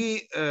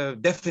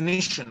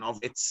redefinition of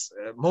its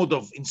mode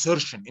of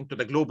insertion into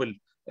the global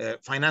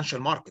financial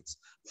markets,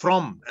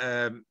 from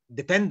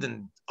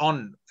dependent on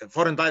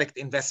foreign direct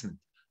investment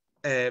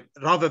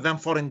rather than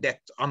foreign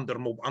debt under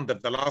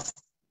the last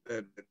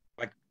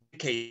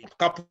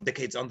couple of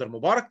decades under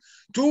Mubarak,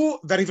 to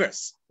the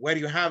reverse, where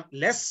you have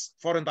less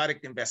foreign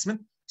direct investment,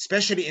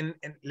 especially in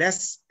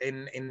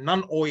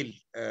non-oil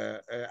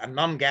and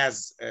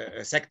non-gas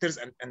sectors,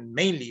 and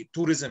mainly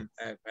tourism,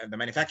 the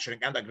manufacturing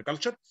and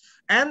agriculture,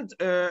 and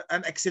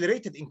an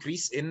accelerated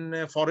increase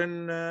in foreign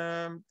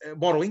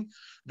borrowing.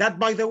 That,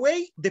 by the way,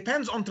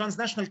 depends on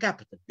transnational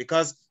capital,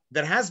 because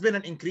there has been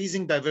an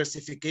increasing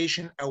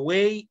diversification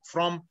away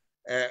from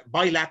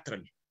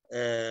bilateral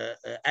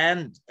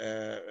and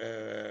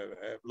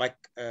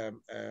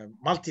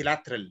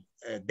multilateral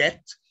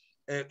debt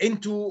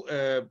into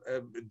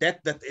debt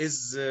that is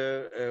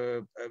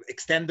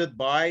extended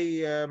by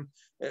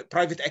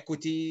private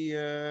equity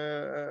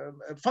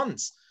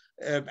funds.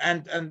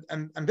 And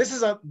this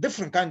is a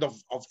different kind of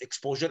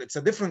exposure. It's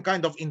a different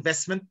kind of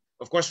investment,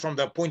 of course, from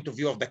the point of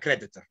view of the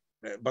creditor.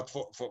 But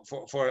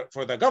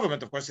for the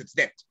government, of course, it's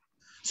debt.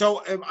 So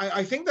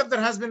I think that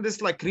there has been this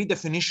like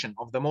redefinition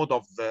of the mode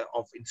of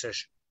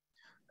insertion,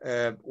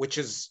 which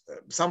is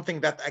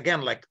something that,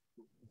 again, like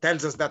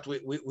tells us that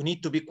we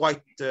need to be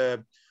quite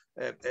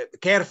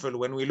careful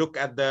when we look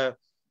at the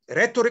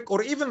rhetoric,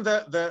 or even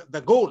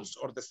the goals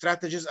or the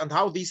strategies, and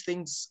how these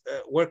things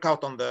work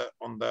out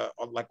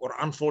or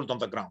unfold on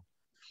the ground.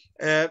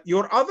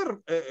 Your other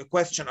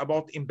question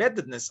about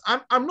embeddedness,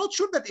 I'm not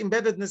sure that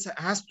embeddedness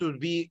has to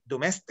be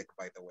domestic,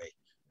 by the way.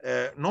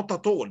 Not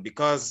at all,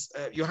 because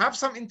you have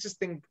some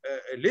interesting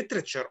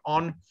literature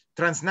on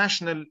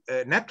transnational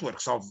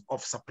networks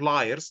of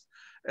suppliers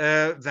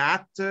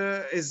that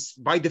is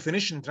by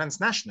definition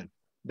transnational.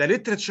 The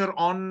literature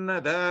on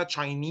the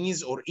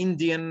Chinese or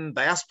Indian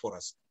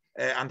diasporas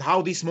and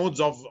how these modes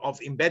of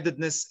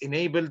embeddedness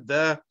enabled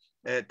the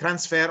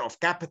transfer of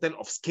capital,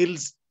 of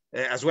skills,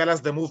 as well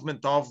as the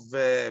movement of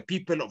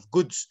people, of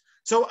goods.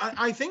 So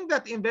I think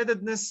that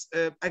embeddedness,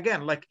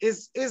 again, like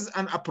is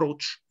an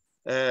approach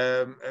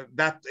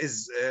that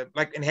is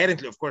like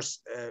inherently, of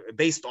course,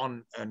 based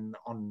on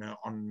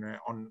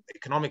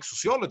economic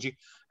sociology,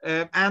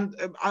 and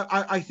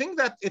I think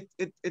that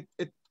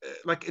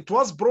it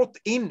was brought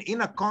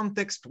in a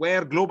context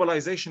where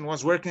globalization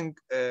was working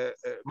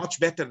much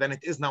better than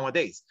it is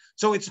nowadays.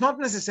 So it's not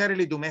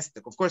necessarily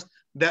domestic. Of course,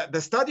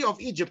 the study of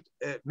Egypt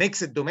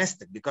makes it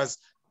domestic, because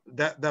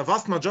the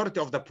vast majority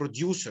of the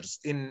producers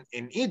in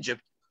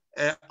Egypt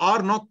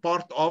are not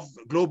part of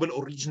global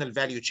or regional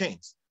value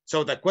chains.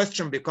 So the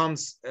question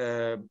becomes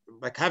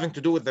like having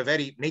to do with the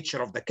very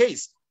nature of the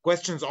case,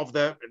 questions of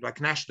the like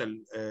national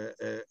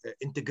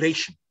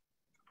integration.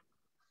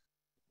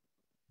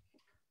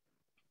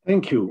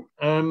 Thank you.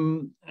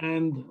 And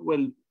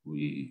well,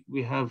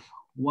 we have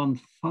one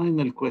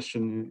final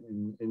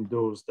question in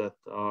those that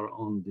are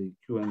on the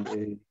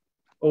Q&A.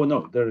 Oh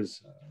no, there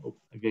is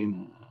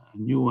again a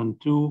new one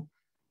too.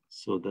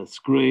 So that's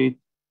great.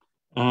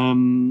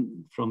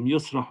 From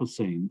Yusra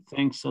Hussein,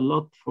 thanks a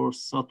lot for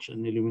such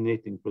an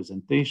illuminating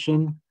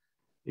presentation.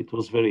 It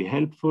was very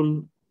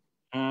helpful.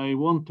 I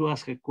want to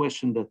ask a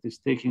question that is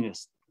taking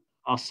us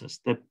a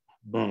step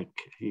back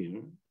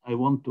here. I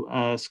want to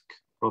ask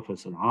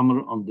Professor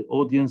Amr on the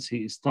audience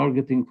he is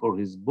targeting for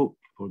his book,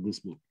 for this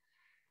book,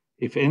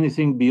 if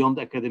anything beyond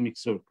academic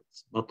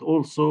circles, but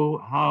also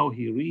how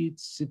he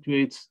reads,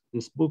 situates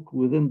this book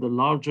within the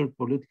larger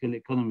political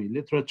economy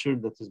literature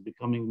that is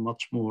becoming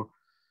much more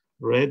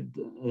read.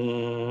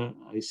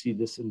 I see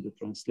this in the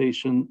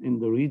translation in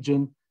the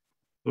region,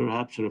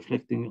 perhaps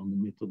reflecting on the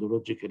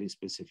methodologically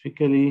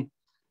specifically.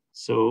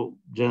 So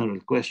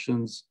general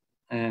questions,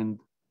 and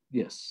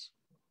yes,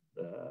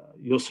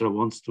 Yusra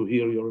wants to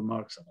hear your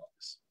remarks about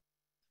this.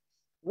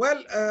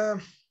 Well,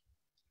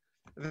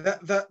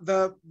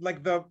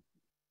 the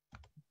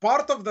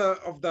part of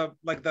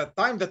the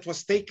time that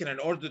was taken in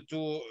order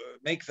to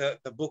make the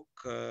book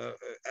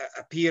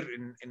appear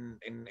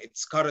in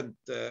its current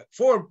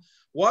form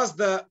was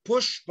the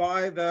push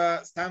by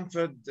the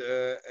Stanford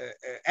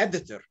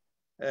editor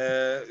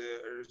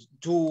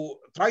to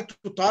try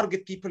to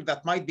target people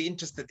that might be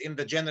interested in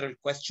the general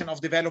question of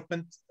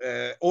development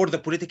or the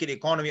political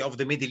economy of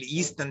the Middle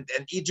East and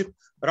Egypt,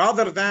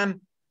 rather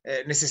than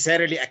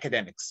necessarily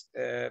academics.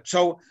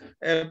 So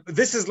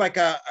this is like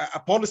a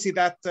policy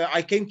that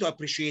I came to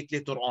appreciate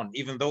later on,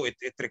 even though it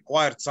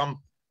required some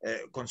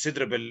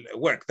considerable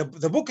work.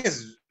 The book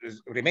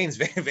remains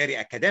very, very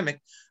academic,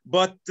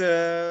 but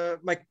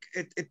like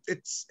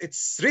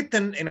it's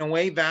written in a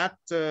way that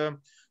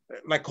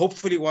like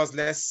hopefully was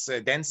less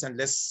dense and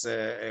less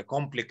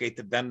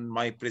complicated than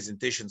my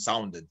presentation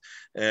sounded.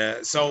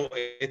 So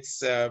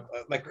it's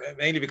like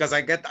mainly because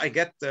I get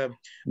it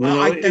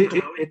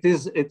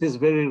is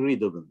very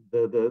readable.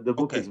 The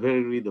book is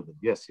very readable.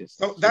 Yes.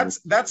 So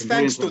that's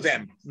thanks to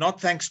them, not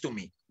thanks to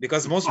me,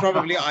 because most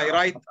probably I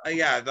write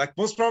like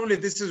most probably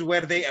this is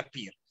where they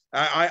appear.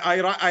 I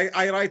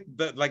write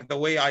the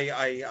way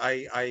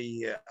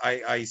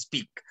I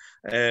speak,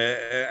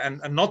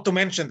 and not to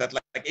mention that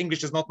like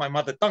English is not my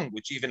mother tongue,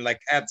 which even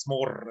like adds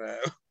more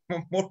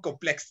more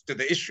complex to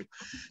the issue.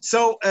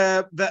 So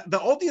the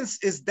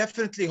audience is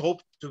definitely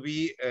hoped to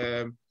be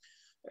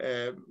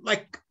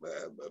like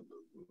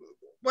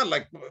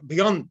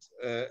beyond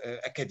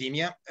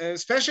academia,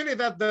 especially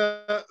that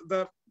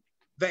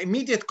the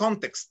immediate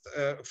context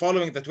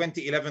following the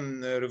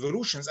 2011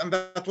 revolutions, and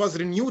that was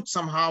renewed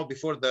somehow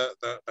before the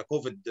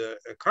COVID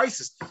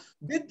crisis,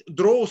 did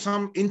draw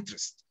some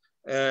interest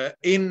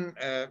in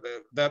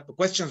the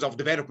questions of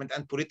development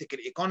and political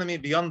economy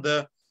beyond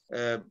the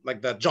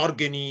like the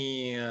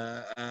jargony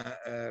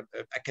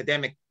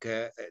academic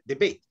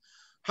debate.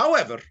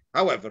 However,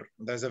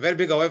 there's a very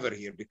big however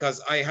here,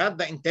 because I had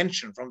the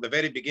intention from the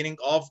very beginning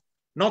of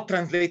not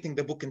translating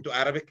the book into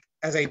Arabic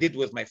as I did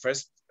with my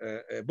first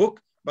book,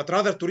 but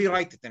rather to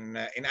rewrite it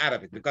in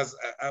Arabic, because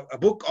a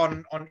book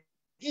on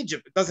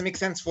Egypt, it doesn't make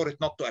sense for it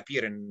not to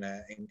appear in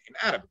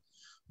Arabic.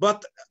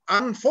 But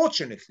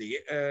unfortunately,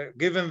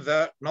 given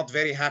the not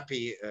very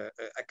happy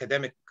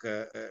academic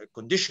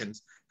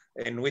conditions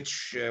in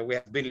which we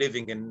have been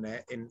living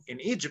in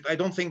Egypt, I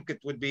don't think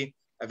it would be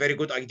a very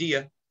good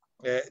idea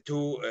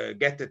to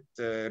get it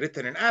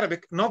written in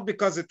Arabic, not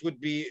because it would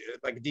be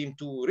like deemed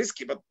too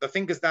risky, but the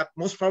thing is that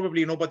most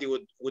probably nobody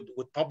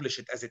would publish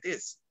it as it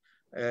is.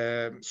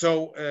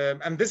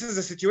 And this is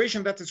a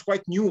situation that is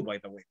quite new, by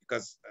the way,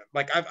 because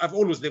like I've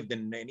always lived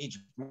in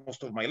Egypt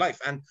most of my life,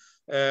 and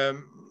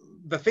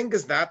the thing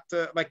is that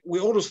like we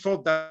always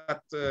thought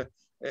that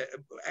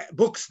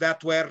books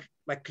that were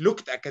like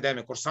looked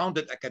academic or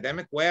sounded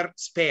academic were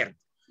spared.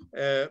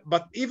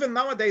 But even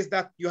nowadays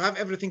that you have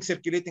everything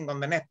circulating on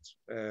the net,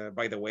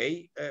 by the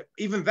way,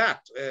 even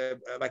that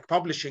like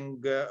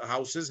publishing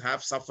houses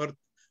have suffered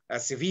a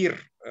severe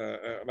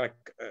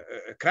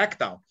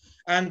crackdown.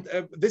 And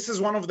this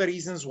is one of the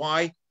reasons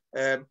why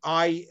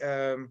I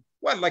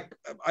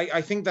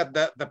think that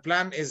the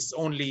plan is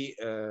only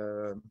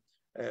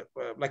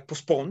like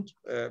postponed.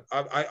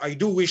 I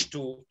do wish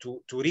to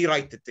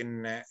rewrite it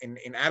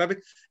in Arabic,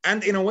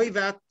 and in a way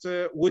that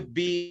would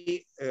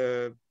be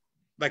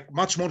like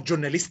much more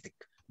journalistic,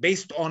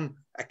 based on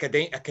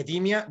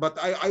academia. But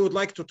I would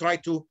like to try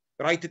to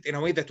write it in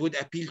a way that would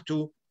appeal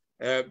to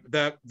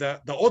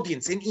the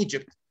audience in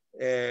Egypt.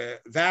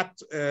 That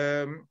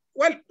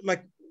well,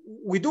 like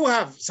we do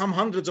have some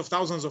hundreds of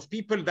thousands of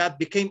people that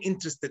became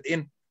interested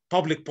in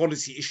public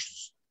policy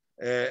issues,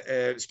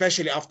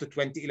 especially after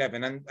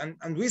 2011,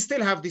 and we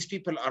still have these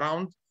people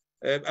around,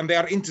 and they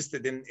are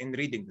interested in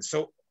reading this.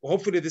 So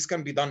hopefully this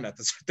can be done at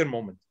a certain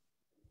moment.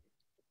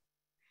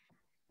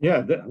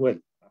 Yeah, well,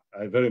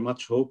 I very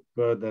much hope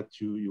that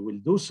you will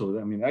do so.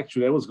 I mean,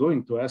 actually, I was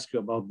going to ask you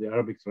about the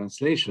Arabic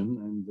translation,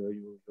 and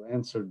you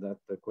answered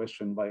that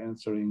question by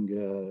answering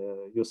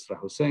Yusra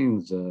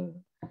Hussein's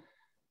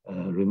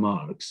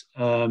remarks.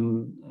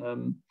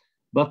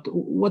 But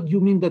what do you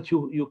mean that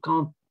you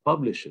can't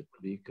publish it?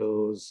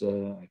 Because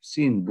I've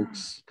seen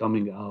books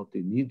coming out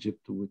in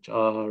Egypt which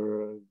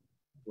are,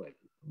 well,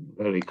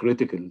 very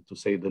critical, to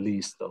say the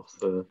least,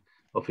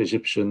 of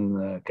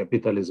Egyptian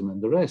capitalism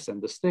and the rest,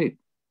 and the state.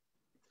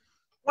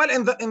 Well,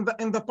 in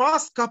the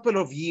past couple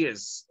of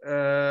years,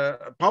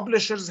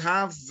 publishers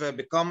have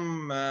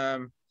become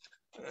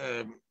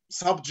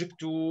subject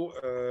to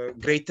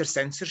greater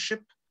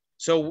censorship.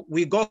 So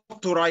we got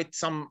to write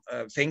some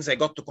things. I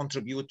got to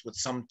contribute with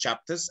some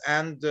chapters,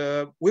 and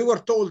we were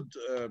told,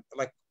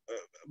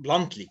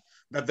 bluntly,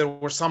 that there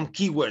were some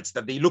keywords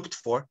that they looked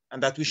for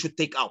and that we should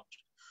take out.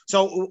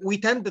 So we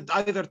tended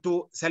either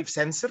to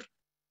self-censor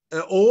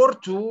or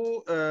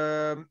to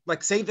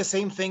say the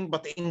same thing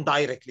but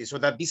indirectly, so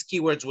that these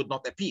keywords would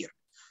not appear.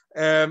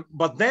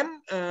 But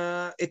then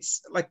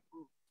it's like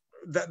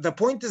the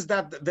point is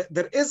that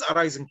there is a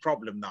rising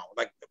problem now.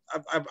 Like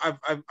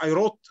I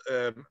wrote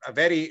a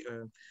very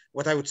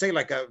what I would say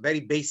like a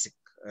very basic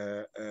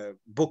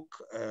book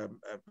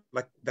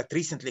like that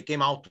recently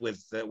came out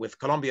with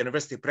Columbia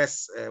University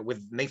Press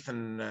with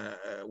Nathan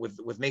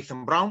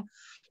Brown.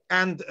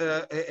 And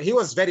he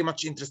was very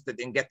much interested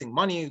in getting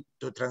money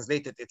to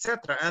translate it,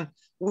 etc. And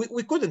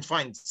we couldn't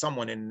find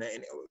someone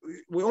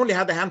we only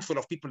had a handful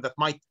of people that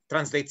might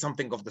translate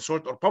something of the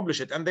sort or publish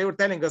it. And they were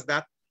telling us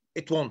that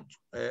it won't.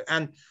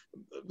 And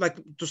like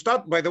to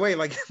start, by the way,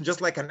 like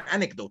just like an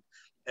anecdote,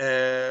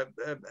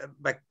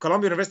 like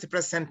Columbia University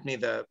Press sent me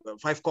the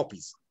 5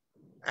 copies,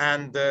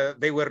 and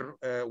they were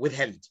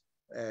withheld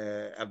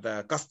at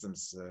the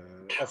customs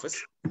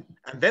office.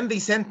 And then they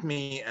sent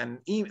me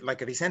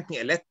they sent me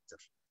a letter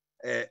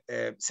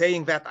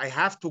saying that I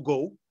have to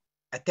go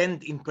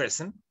attend in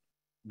person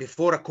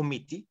before a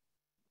committee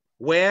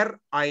where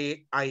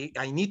I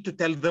need to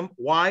tell them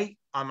why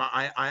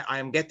I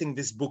am getting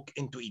this book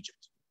into Egypt.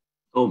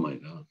 Oh my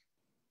God.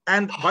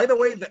 And by the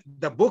way,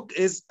 the book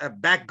is a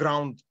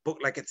background book,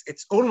 like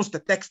it's almost a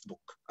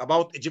textbook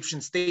about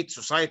Egyptian state,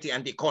 society,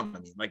 and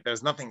economy. Like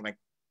there's nothing like,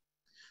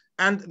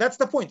 and that's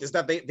the point, is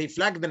that they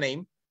flagged the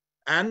name,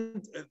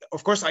 and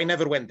of course I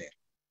never went there.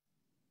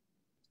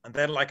 And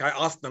then like I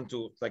asked them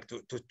to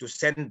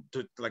send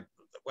to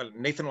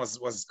Nathan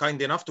was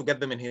kind enough to get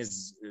them in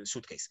his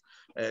suitcase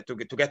to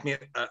get me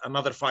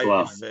another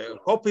 5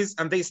 copies,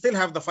 and they still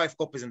have the 5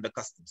 copies in the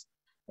customs.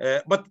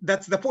 But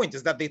that's the point,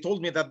 is that they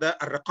told me that the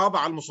Al-Raqaba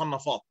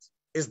al-Musannafat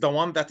is the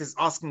one that is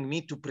asking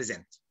me to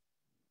present.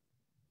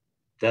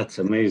 That's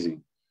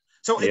amazing.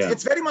 So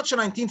it's very much a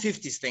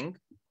 1950s thing.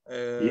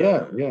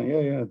 Yeah.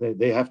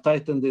 They have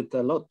tightened it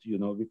a lot,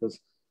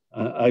 because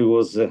I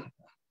was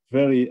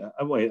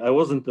I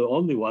wasn't the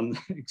only one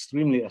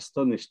extremely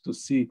astonished to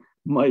see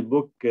my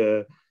book,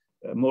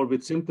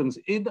 Morbid Symptoms,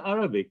 in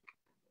Arabic,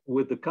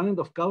 with the kind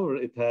of cover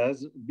it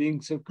has,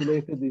 being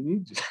circulated in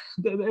Egypt.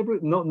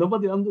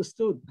 Nobody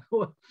understood.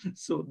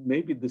 So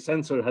maybe the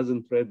censor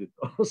hasn't read it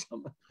or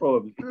something,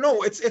 probably.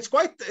 No, it's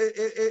quite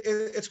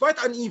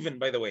uneven,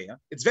 by the way. Huh?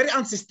 It's very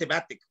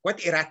unsystematic,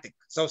 quite erratic.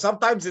 So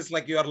sometimes it's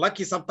like you are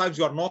lucky, sometimes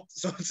you are not.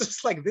 So it's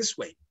just like this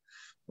way.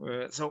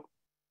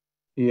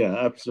 Yeah,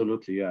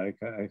 absolutely. Yeah,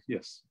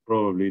 yes,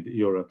 probably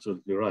you're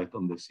absolutely right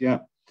on this. Yeah.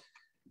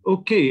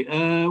 Okay,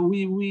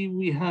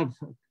 we have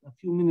a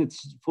few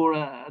minutes for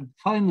a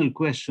final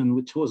question,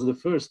 which was the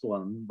first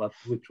one, but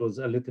which was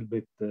a little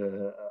bit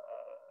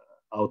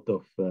out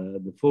of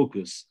the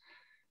focus.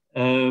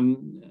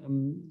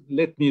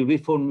 Let me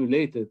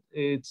reformulate it.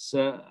 It's,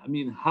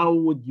 how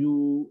would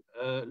you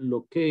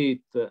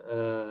locate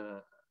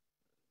the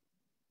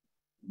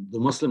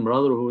Muslim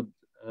Brotherhood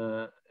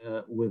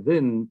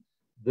within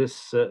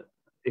this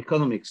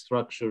economic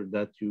structure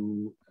that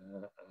you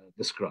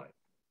described?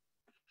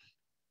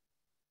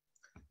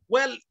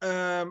 Well,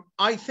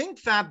 I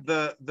think that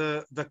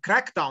the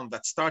crackdown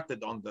that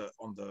started on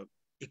the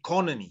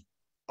economy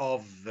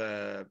of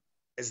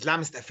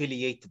Islamist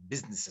affiliated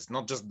businesses,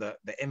 not just the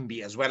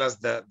MB, as well as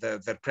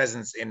their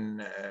presence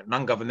in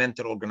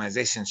non-governmental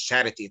organizations,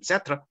 charity,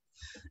 etc.,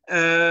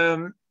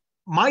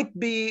 might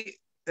be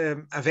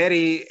a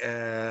very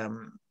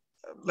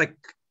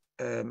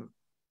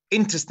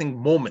interesting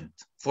moment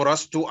for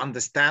us to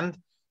understand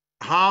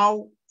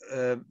how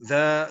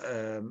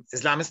the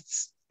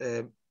Islamists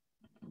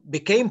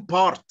became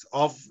part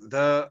of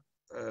the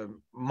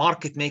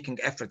market-making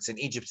efforts in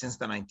Egypt since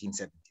the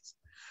 1970s.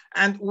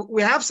 And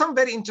we have some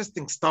very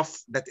interesting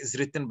stuff that is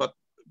written, but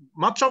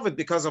much of it,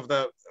 because of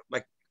the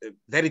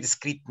very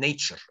discreet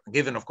nature,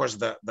 given, of course,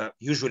 the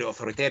usually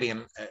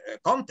authoritarian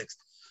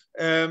context,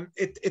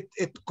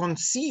 it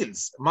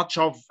conceals much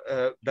of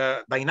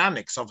the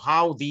dynamics of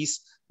how these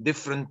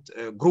different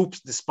groups,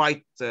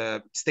 despite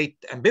state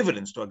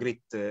ambivalence to a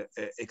great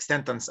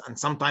extent and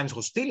sometimes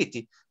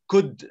hostility,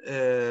 could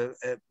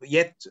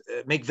yet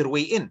make their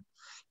way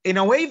in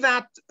a way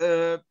that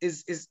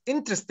is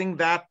interesting,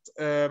 that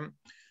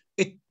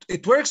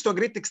it works to a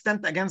great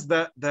extent against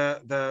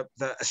the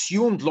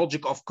assumed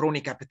logic of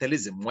crony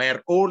capitalism,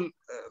 where all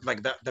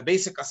the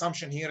basic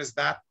assumption here is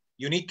that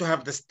you need to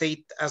have the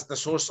state as the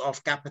source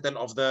of capital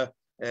of the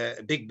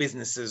big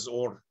businesses,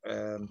 or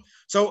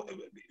so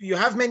you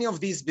have many of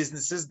these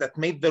businesses that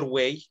made their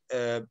way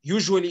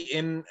usually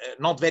in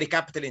not very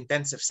capital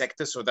intensive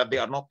sectors, so that they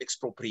are not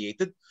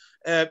expropriated,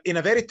 in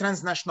a very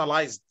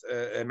transnationalized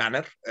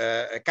manner,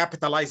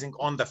 capitalizing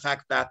on the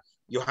fact that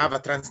you have a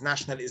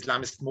transnational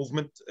Islamist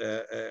movement,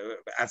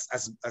 as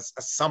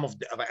some of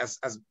the, as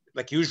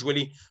like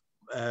usually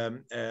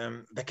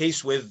the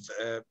case with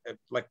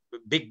like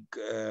big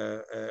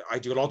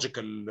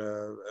ideological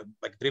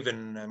like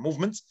driven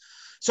movements.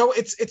 So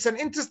it's an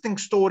interesting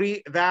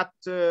story that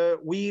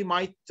we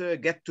might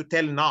get to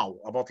tell now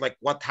about like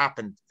what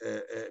happened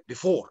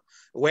before,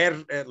 where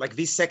like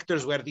these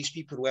sectors where these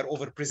people were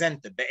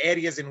overrepresented, the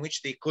areas in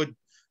which they could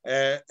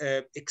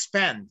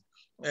expand.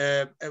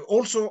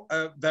 Also,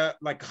 the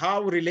like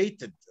how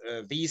related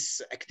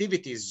these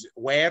activities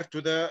were to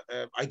the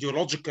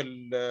ideological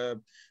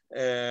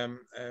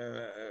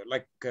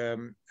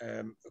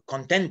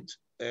content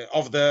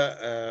of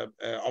the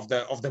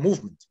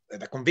movement,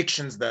 the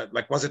convictions, that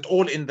like, was it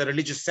all in the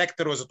religious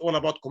sector? Was it all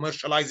about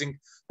commercializing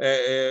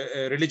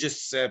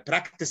religious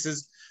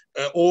practices,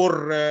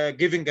 or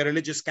giving a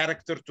religious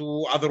character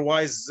to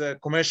otherwise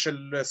commercial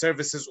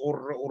services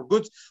or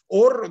goods?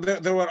 Or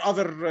there were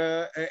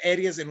other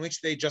areas in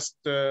which they just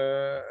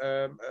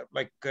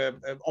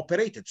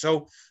operated.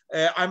 So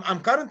I'm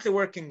currently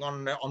working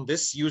on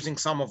this, using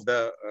some of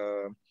the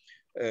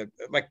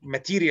like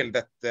material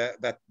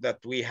that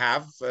we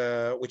have,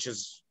 which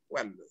is,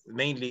 well,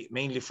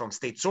 mainly from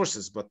state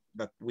sources, but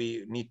that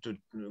we need to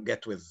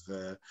get with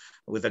a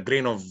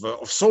grain of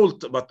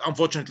salt. But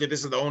unfortunately,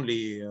 this is the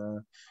only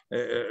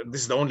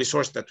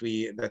source that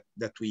we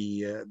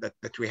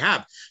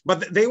have.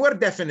 But they were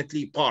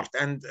definitely part.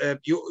 And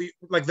you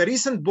like the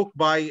recent book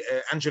by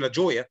Angela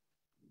Joya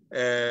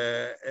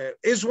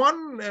is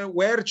one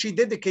where she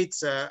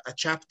dedicates a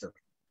chapter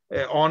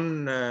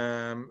on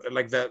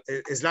like the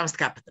Islamist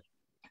capital,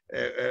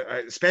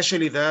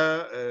 especially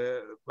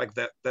the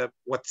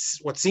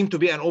what seemed to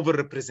be an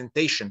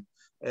overrepresentation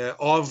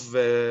of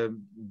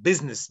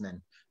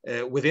businessmen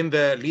within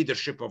the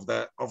leadership of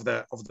the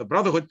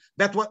Brotherhood.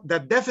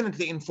 That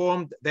definitely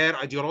informed their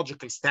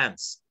ideological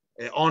stance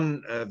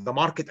on the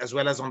market as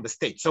well as on the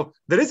state. So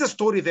there is a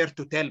story there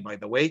to tell, by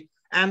the way.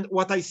 And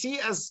what I see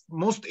as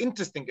most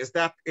interesting is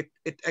that it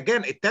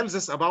tells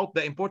us about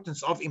the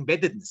importance of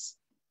embeddedness.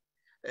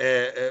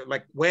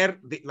 Like where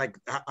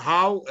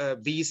how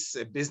these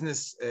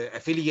business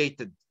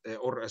affiliated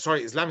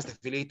Islamist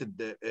affiliated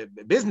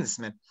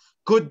businessmen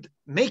could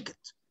make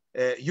it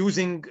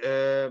using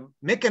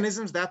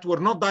mechanisms that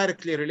were not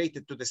directly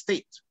related to the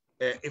state,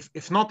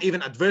 if not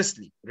even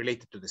adversely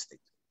related to the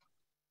state.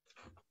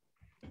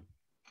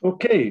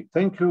 Okay,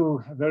 thank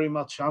you very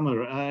much,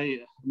 Amr.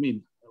 I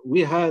mean,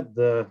 we had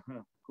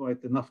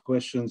quite enough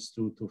questions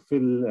to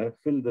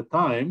fill the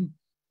time,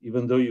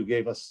 even though you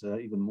gave us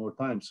even more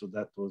time. So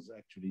that was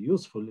actually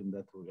useful in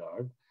that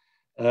regard.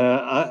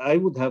 I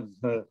would have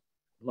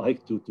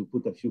liked to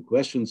put a few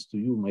questions to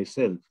you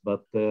myself,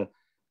 but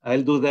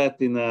I'll do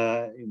that in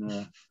a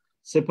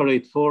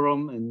separate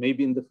forum, and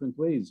maybe in different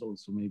ways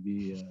also.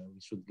 Maybe we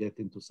should get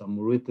into some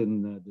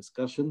written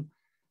discussion,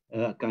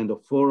 kind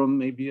of forum,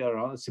 maybe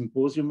around a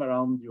symposium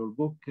around your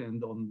book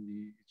and on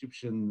the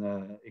Egyptian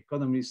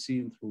economy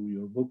scene through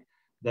your book.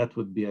 That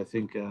would be, I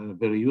think, a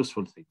very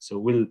useful thing. So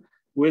we'll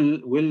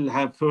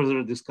have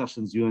further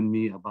discussions, you and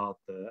me, about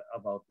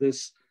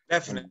this.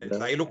 Definitely,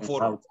 and I look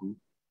forward.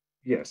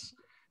 Yes.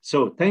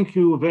 So thank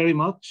you very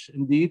much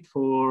indeed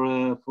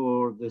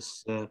for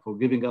this, for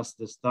giving us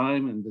this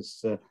time and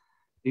this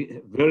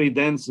very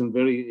dense and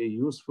very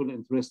useful,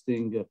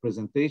 interesting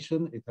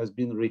presentation. It has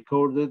been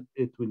recorded.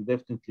 It will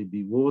definitely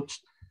be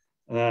watched.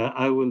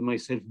 I will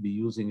myself be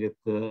using it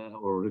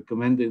or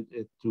recommending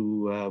it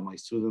to my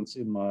students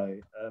in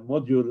my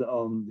module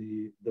on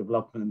the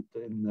development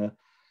in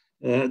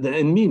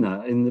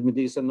MENA, in the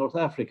Middle East and North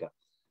Africa.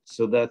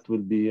 So that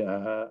will be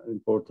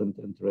important,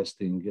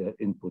 interesting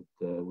input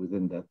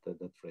within that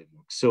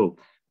framework. So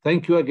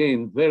thank you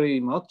again very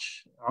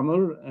much,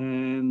 Amr,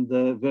 and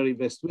very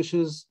best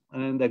wishes,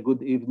 and a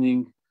good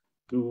evening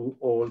to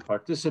all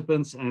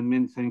participants. And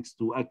many thanks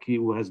to Aki,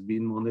 who has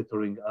been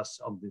monitoring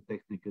us on the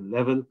technical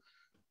level.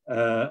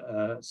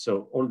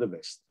 So all the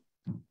best.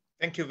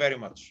 Thank you very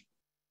much.